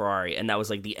Enzo Ferrari, and that was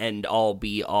like the end all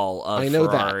be all of I know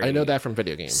Ferrari. that. I know that from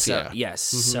video games. So, yeah. Yes.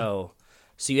 So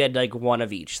you had like one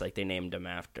of each, like they named them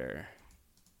after.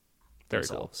 Very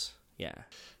themselves. Yeah.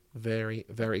 Very,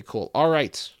 very cool. All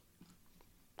right.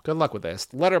 Good luck with this.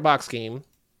 Letterbox game.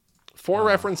 For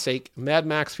reference sake, Mad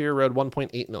Max Fury Road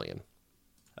 1.8 million.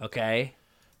 Okay.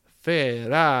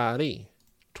 Ferrari.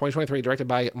 2023, directed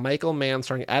by Michael Mann,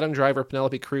 starring Adam Driver,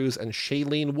 Penelope Cruz, and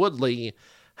Shailene Woodley,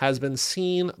 has been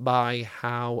seen by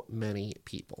how many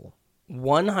people?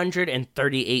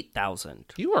 138,000.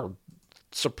 You are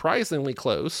surprisingly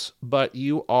close, but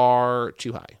you are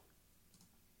too high.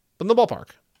 In the ballpark.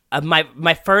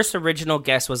 My first original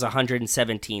guess was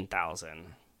 117,000.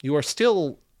 You are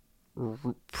still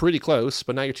pretty close,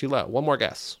 but now you're too low. One more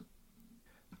guess.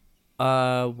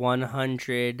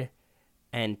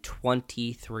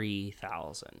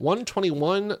 123,000.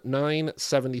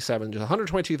 121,977. Just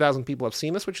 122,000 people have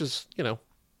seen this, which is,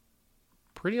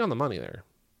 pretty on the money there.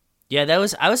 Yeah,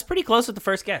 I was pretty close with the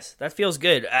first guess. That feels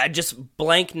good. Just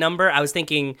blank number. I was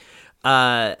thinking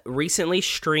recently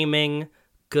streaming,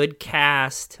 good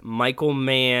cast, Michael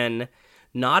Mann.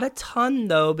 Not a ton,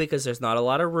 though, because there's not a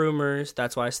lot of rumors.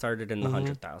 That's why I started in the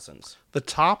 100,000s. The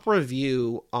top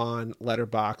review on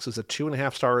Letterboxd is a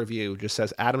 2.5-star review. Just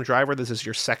says, Adam Driver, this is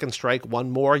your second strike.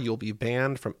 One more, you'll be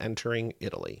banned from entering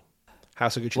Italy.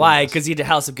 House of Gucci. Why? Because he did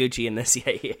House of Gucci in this.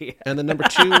 Yeah. And the number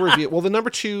 2 review, well, the number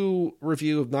 2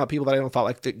 review of not people that I don't thought,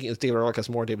 like David Ehrlich has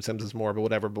more, David Sims has more, but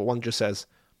whatever. But one just says,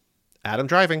 Adam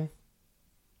driving.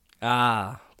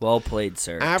 Well played,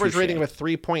 sir. Average Touché. rating of a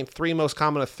 3.3, most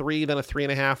common a 3, then a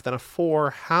 3.5, then a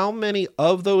 4. How many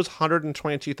of those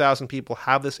 122,000 people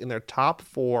have this in their top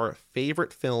 4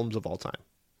 favorite films of all time?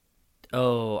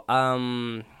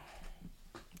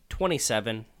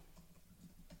 27.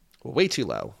 Way too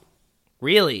low.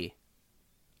 Really?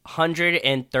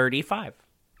 135.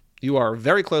 You are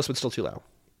very close, but still too low.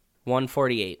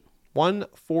 148.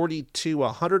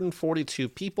 142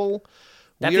 people.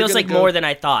 That feels like more than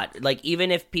I thought. Like,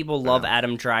 even if people love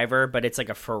Adam Driver, but it's like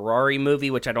a Ferrari movie,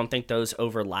 which I don't think those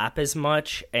overlap as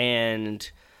much. And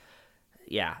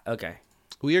yeah, okay.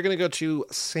 We are going to go to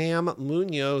Sam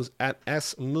Munoz at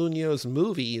S. Munoz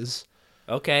Movies.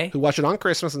 Okay. Who watched it on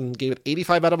Christmas and gave it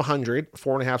 85 out of 100,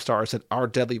 4.5 stars. Said, our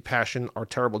deadly passion, our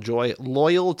terrible joy,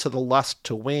 loyal to the lust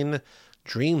to win,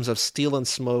 dreams of steel and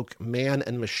smoke, man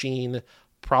and machine.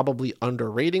 Probably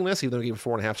underrating this, even though he gave it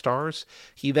 4.5 stars.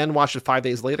 He then watched it 5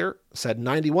 days later, said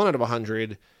 91 out of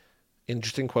 100.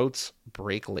 Interesting quotes,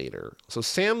 break later. So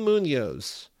Sam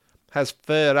Munoz has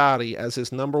Ferrari as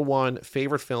his number 1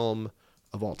 favorite film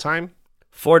of all time.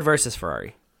 Ford versus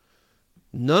Ferrari.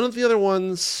 None of the other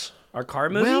ones are car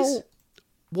movies.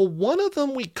 Well, one of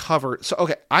them we covered. So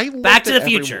okay, Back to the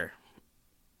Future.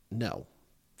 No.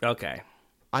 Okay.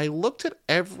 I looked at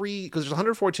because there's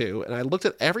 142, and I looked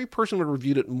at every person who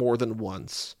reviewed it more than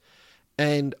once.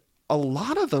 And a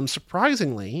lot of them,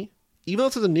 surprisingly, even though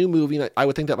this is a new movie, and I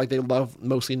would think that they love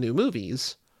mostly new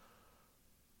movies,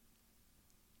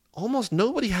 almost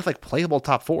nobody had playable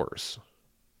top 4s.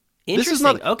 Interesting. This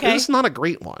is not a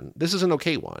great one. This is an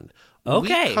okay one.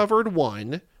 Okay. We covered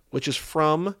one, which is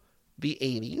from the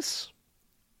 80s.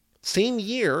 Same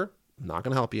year, not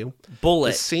going to help you.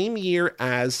 Bullet. The same year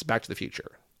as Back to the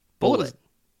Future. Bullet.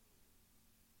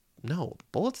 No,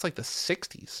 Bullet's like the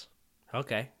 60s.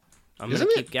 Okay. I'm going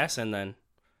to keep guessing then.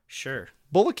 Sure.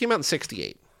 Bullet came out in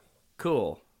 68.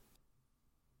 Cool.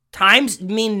 Times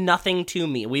mean nothing to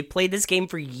me. We played this game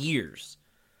for years.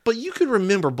 But you could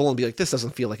remember Bullet and be like, this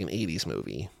doesn't feel like an 80s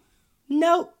movie.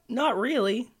 No, not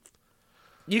really.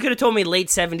 You could have told me late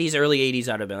 70s, early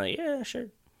 80s. I'd have been like, yeah, sure.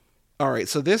 All right,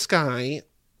 so this guy,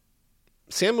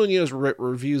 Sam Munoz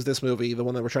reviews this movie, the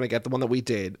one that we're trying to get, the one that we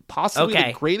did. Possibly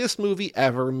the greatest movie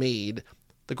ever made.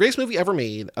 The greatest movie ever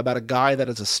made about a guy that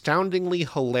is astoundingly,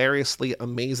 hilariously,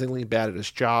 amazingly bad at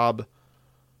his job.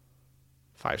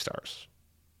 5 stars.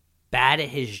 Bad at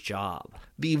his job.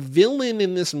 The villain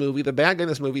in this movie, the bad guy in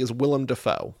this movie, is Willem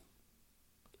Dafoe.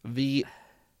 The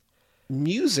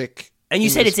music... And you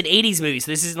said it's an 80s movie,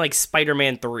 so this isn't like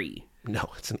Spider-Man 3. No,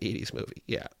 it's an 80s movie.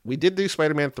 Yeah. We did do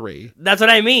Spider-Man 3. That's what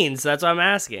I mean, so that's what I'm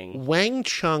asking. Wang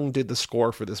Chung did the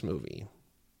score for this movie.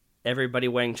 Everybody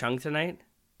Wang Chung tonight?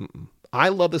 Mm-mm. I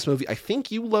love this movie. I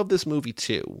think you love this movie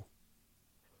too.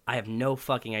 I have no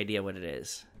fucking idea what it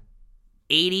is.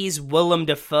 80s Willem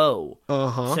Dafoe.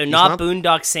 Uh-huh. So not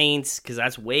Boondock Saints, because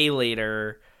that's way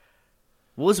later.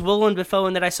 What was Willem Dafoe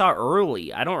in that I saw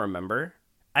early? I don't remember.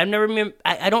 I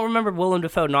don't remember Willem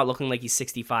Dafoe not looking like he's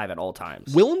 65 at all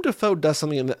times. Willem Dafoe does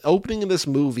something in the opening of this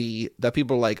movie that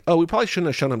people are like, oh, we probably shouldn't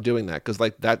have shown him doing that, because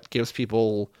that gives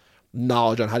people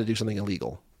knowledge on how to do something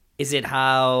illegal. Is it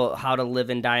how to live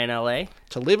and die in LA?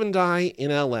 To Live and Die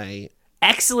in LA.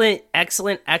 Excellent,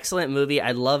 excellent, excellent movie.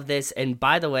 I love this. And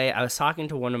by the way, I was talking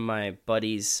to one of my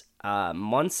buddies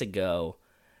months ago,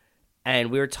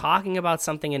 and we were talking about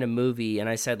something in a movie, and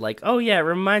I said, like, oh, yeah, it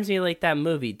reminds me of, like, that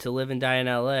movie, To Live and Die in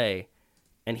L.A.,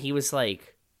 and he was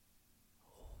like,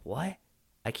 what?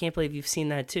 I can't believe you've seen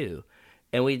that, too.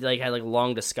 And we, like, had, like, a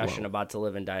long discussion about To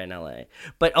Live and Die in L.A.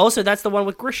 But also, that's the one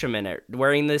with Grisham in it,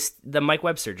 wearing the Mike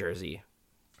Webster jersey.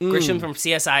 Grisham from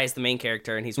CSI is the main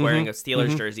character, and he's wearing a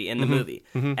Steelers jersey in the movie.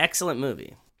 Excellent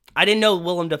movie. I didn't know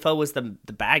Willem Dafoe was the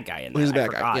bad guy in that. He's the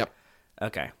bad guy, yep.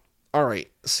 Okay. All right.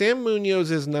 Sam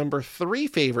Munoz's number 3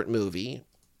 favorite movie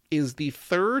is the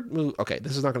third movie. Okay,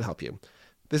 this is not going to help you.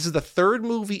 This is the third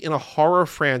movie in a horror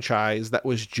franchise that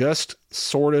was just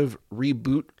sort of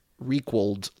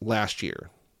requeled last year.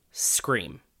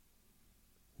 Scream.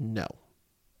 No.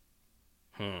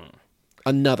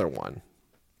 Another one.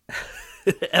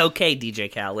 Okay,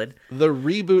 DJ Khaled. The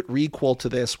requel to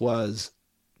this was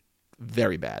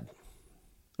very bad.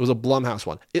 It was a Blumhouse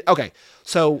one. Okay,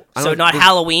 so not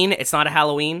Halloween. It's not a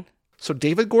Halloween. So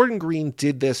David Gordon Green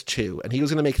did this too, and he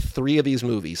was going to make 3 of these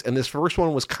movies. And this first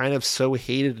one was kind of so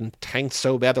hated and tanked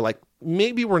so bad, they're like,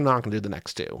 maybe we're not going to do the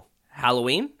next 2.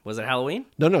 Halloween? Was it Halloween?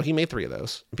 No, he made 3 of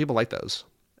those. And people like those.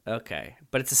 Okay,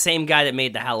 but it's the same guy that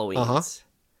made the Halloweens.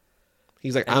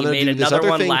 He's like, and I'm going to do this another other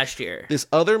one thing, last year. This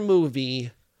other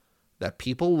movie that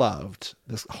people loved,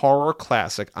 this horror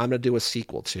classic, I'm going to do a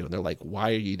sequel to. And they're like, why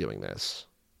are you doing this?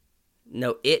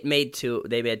 No, It made 2.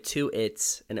 They made 2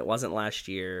 It's, and it wasn't last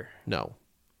year. No.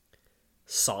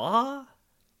 Saw?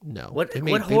 No. What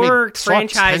horror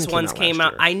franchise ones came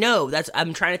out? I know.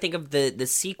 I'm trying to think of the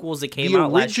sequels that came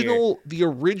out last year. The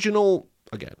original,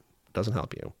 again, doesn't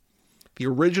help you. The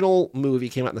original movie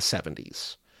came out in the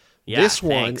 70s. Yeah, this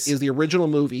one is the original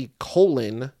movie,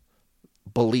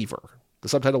 Believer. The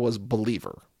subtitle was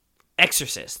Believer.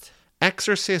 Exorcist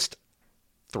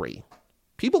 3.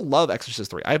 People love Exorcist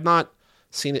 3. I have not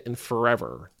seen it in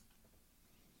forever.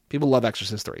 People love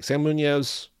Exorcist 3. Sam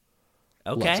Munoz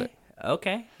loves it.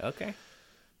 Okay.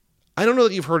 I don't know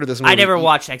that you've heard of this movie. I never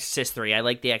watched Exorcist 3. I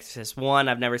like The Exorcist 1.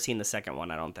 I've never seen the second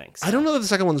one, I don't think. So. I don't know that the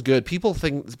second one's good. People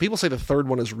say the third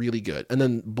one is really good. And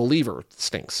then Believer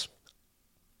stinks.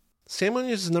 Sam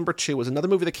Munoz's number 2 was another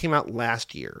movie that came out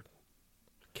last year.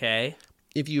 Okay.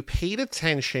 If you paid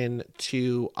attention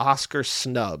to Oscar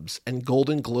snubs and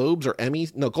Golden Globes or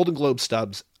Golden Globe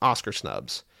snubs, Oscar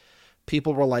snubs,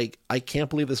 people were like, I can't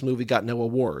believe this movie got no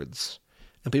awards.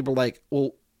 And people were like,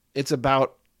 well, it's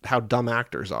about how dumb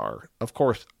actors are. Of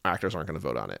course, actors aren't going to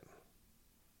vote on it.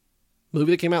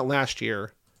 Movie that came out last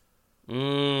year.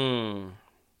 Actually,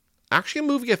 a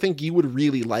movie I think you would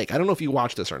really like. I don't know if you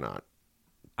watched this or not.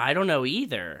 I don't know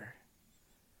either.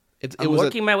 I'm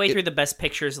working my way through the best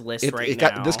pictures list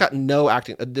now. This got no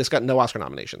Oscar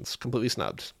nominations. Completely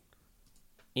snubbed.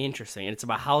 Interesting. And it's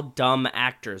about how dumb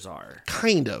actors are.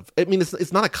 Kind of. I mean,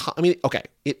 it's not okay.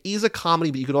 It is a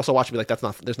comedy, but you could also watch it and be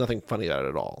like, there's nothing funny about it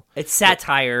at all. It's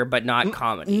satire, but not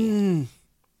comedy.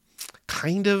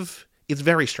 Kind of. It's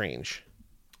very strange.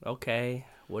 Okay.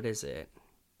 What is it?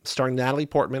 Starring Natalie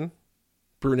Portman.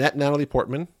 Brunette Natalie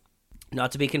Portman.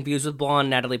 Not to be confused with blonde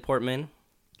Natalie Portman.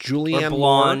 Julianne or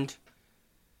blonde.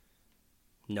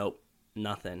 Moore. Nope.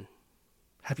 Nothing.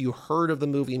 Have you heard of the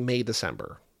movie May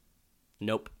December?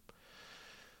 Nope.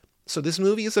 So this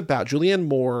movie is about Julianne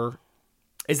Moore.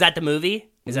 Is that the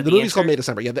movie? Is that the movie's called May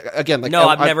December? Yeah. Again, no,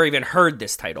 I've never even heard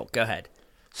this title. Go ahead.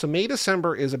 So May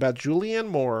December is about Julianne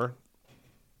Moore.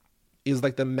 Is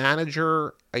like the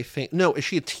manager, I think. No, is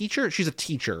she a teacher? She's a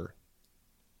teacher.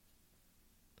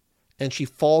 And she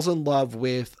falls in love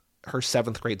with her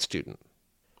 7th grade student.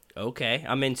 Okay,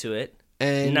 I'm into it.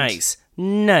 And nice.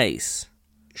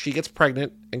 She gets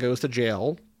pregnant and goes to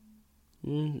jail.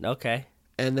 Okay.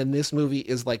 And then this movie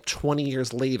is like 20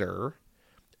 years later,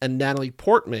 and Natalie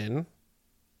Portman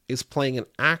is playing an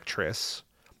actress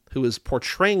who is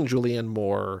portraying Julianne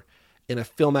Moore in a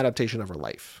film adaptation of her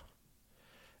life.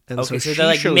 And okay, so they're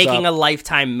like making a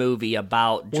Lifetime movie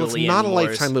about Julianne Moore. It's not a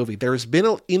Lifetime movie.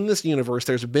 In this universe,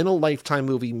 there's been a Lifetime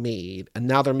movie made, and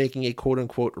now they're making a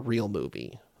quote-unquote real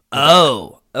movie.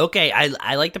 Oh, okay.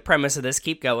 I like the premise of this.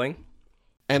 Keep going.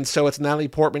 And so it's Natalie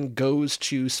Portman goes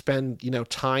to spend,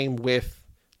 time with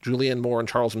Julianne Moore and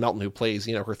Charles Melton, who plays,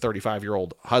 her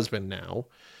 35-year-old husband now.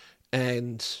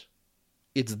 And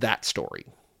it's that story.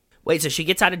 Wait, so she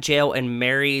gets out of jail and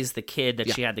marries the kid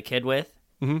that she had the kid with?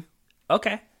 Mm-hmm.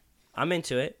 Okay. I'm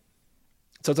into it.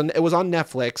 So it was on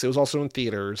Netflix. It was also in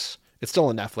theaters. It's still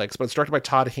on Netflix, but it's directed by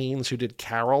Todd Haynes, who did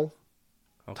Carol.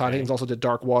 Okay. Todd Haynes also did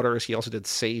Dark Waters. He also did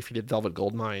Safe. He did Velvet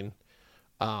Goldmine.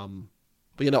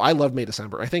 But, I love May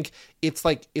December. I think it's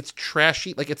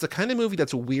trashy. Like, it's the kind of movie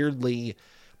that's weirdly,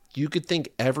 you could think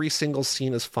every single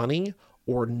scene is funny,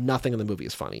 or nothing in the movie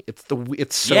is funny.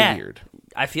 It's so weird.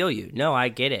 I feel you. No, I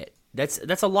get it.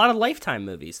 That's a lot of Lifetime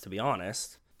movies, to be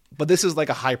honest. But this is like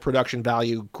a high production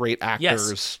value, great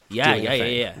actors.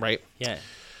 Yeah. Right? Yeah.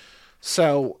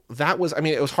 So that was, I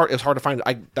mean, it was hard to find.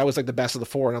 That was like the best of the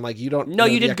four, and I'm like, you don't. No,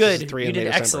 you The did Exorcist good. 3 You in did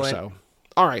December, excellent. So.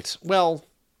 All right. Well,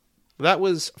 that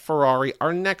was Ferrari.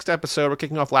 Our next episode, we're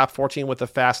kicking off lap 14 with the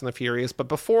Fast and the Furious. But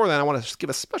before then, I want to just give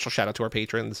a special shout out to our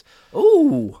patrons.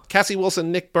 Ooh. Cassie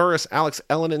Wilson, Nick Burris, Alex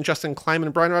Ellen, and Justin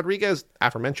Kleiman, Brian Rodriguez,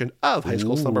 aforementioned of High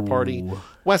School Slumber Party,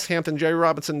 Wes Hampton, Jerry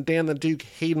Robinson, Dan the Duke,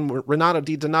 Hayden, Renato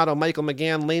Di Donato, Michael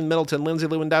McGann, Lane Middleton, Lindsay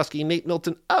Lewandowski, Nate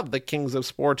Milton of the Kings of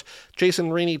Sport,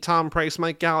 Jason Rainey, Tom Price,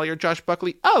 Mike Gallagher, Josh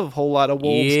Buckley of Whole Lot of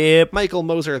Wolves, Yep. Michael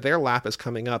Moser, their lap is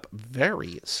coming up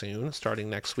very soon, starting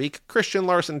next week, Christian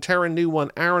Larson, Tara New One,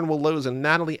 Aaron Willozen,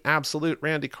 Natalie Absolute,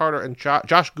 Randy Carter, and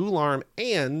Josh Goularm,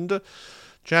 and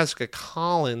Jessica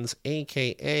Collins,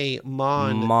 a.k.a.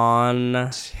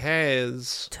 Montez.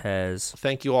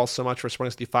 Thank you all so much for supporting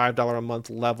us at the $5 a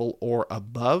month level or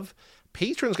above.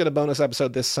 Patrons get a bonus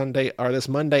episode this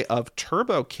Monday of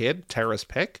Turbo Kid, Tara's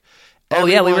pick. Oh,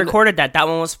 yeah, we recorded that. That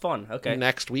one was fun. Okay.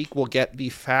 Next week, we'll get the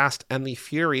Fast and the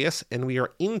Furious, and we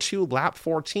are into lap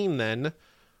 14 then.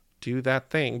 Do that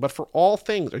thing. But for all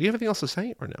things, do you have anything else to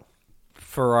say or no?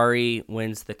 Ferrari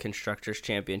wins the Constructors'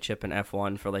 Championship in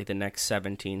F1 for like the next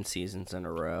 17 seasons in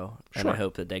a row. Sure. And I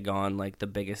hope that they go on like the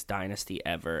biggest dynasty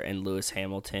ever. And Lewis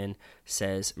Hamilton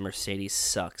says Mercedes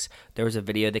sucks. There was a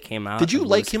video that came out. Did you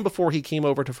like him before he came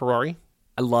over to Ferrari?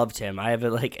 I loved him. I have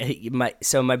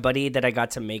my buddy that I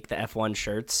got to make the F1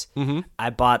 shirts. Mm-hmm. I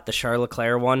bought the Charles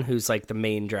Leclerc one, who's like the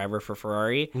main driver for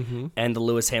Ferrari, and the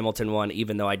Lewis Hamilton one,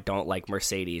 even though I don't like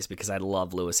Mercedes because I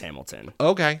love Lewis Hamilton.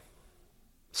 Okay.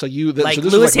 So Like, so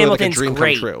this Lewis is like Hamilton's a dream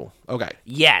great. come true. Okay.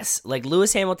 Yes, like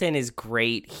Lewis Hamilton is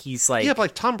great. He's like Yeah, but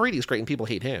like Tom Brady's great and people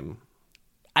hate him.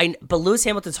 But Lewis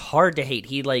Hamilton's hard to hate.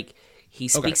 He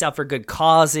speaks out for good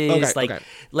causes. Okay.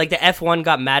 Like the F1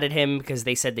 got mad at him because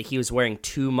they said that he was wearing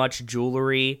too much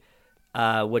jewelry,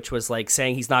 which was like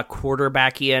saying he's not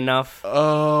quarterbacky enough.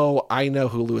 Oh, I know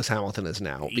who Lewis Hamilton is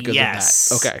now because of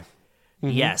that. Okay. Mm-hmm.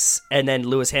 Yes, and then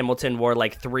Lewis Hamilton wore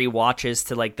like 3 watches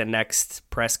to like the next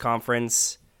press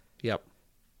conference. Yep.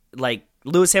 Like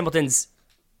Lewis Hamilton's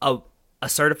a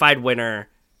certified winner,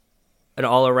 an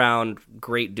all-around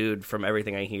great dude from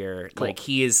everything I hear. Cool. Like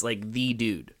he is like the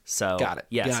dude. So Got it.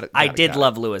 Yes, Got it. I did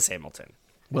love Lewis Hamilton.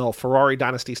 Well, Ferrari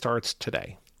Dynasty starts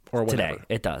today or whenever. Today,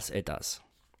 it does.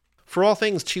 For all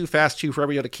things Too Fast, Too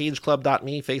Forever, go to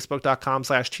cageclub.me,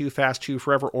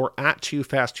 facebook.com/TooFastTooForever, or at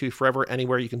TooFastTooForever,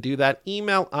 anywhere you can do that.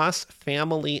 Email us,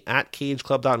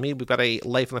 family@cageclub.me. We've got a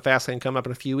Life in the Fast Lane coming up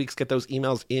in a few weeks. Get those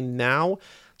emails in now.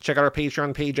 Check out our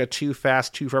Patreon page at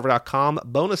TooFastTooForever.com.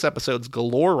 Bonus episodes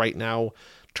galore right now.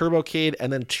 Turbo Kid,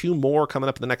 and then 2 more coming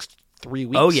up in the next 3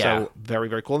 weeks. Oh, yeah. So very,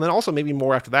 very cool. And then also maybe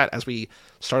more after that as we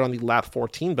start on the lap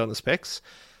 14 bonus picks.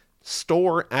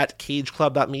 Store at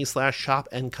cageclub.me/shop,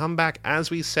 and come back,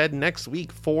 as we said, next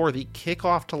week for the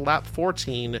kickoff to lap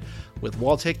 14 with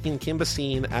Walt Hickey and Kim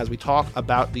Basine as we talk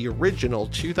about the original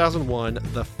 2001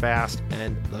 The Fast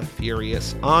and the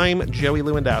Furious. I'm Joey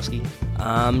Lewandowski.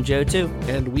 I'm Joe too.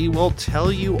 And we will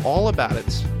tell you all about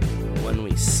it when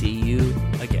we see you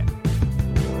again.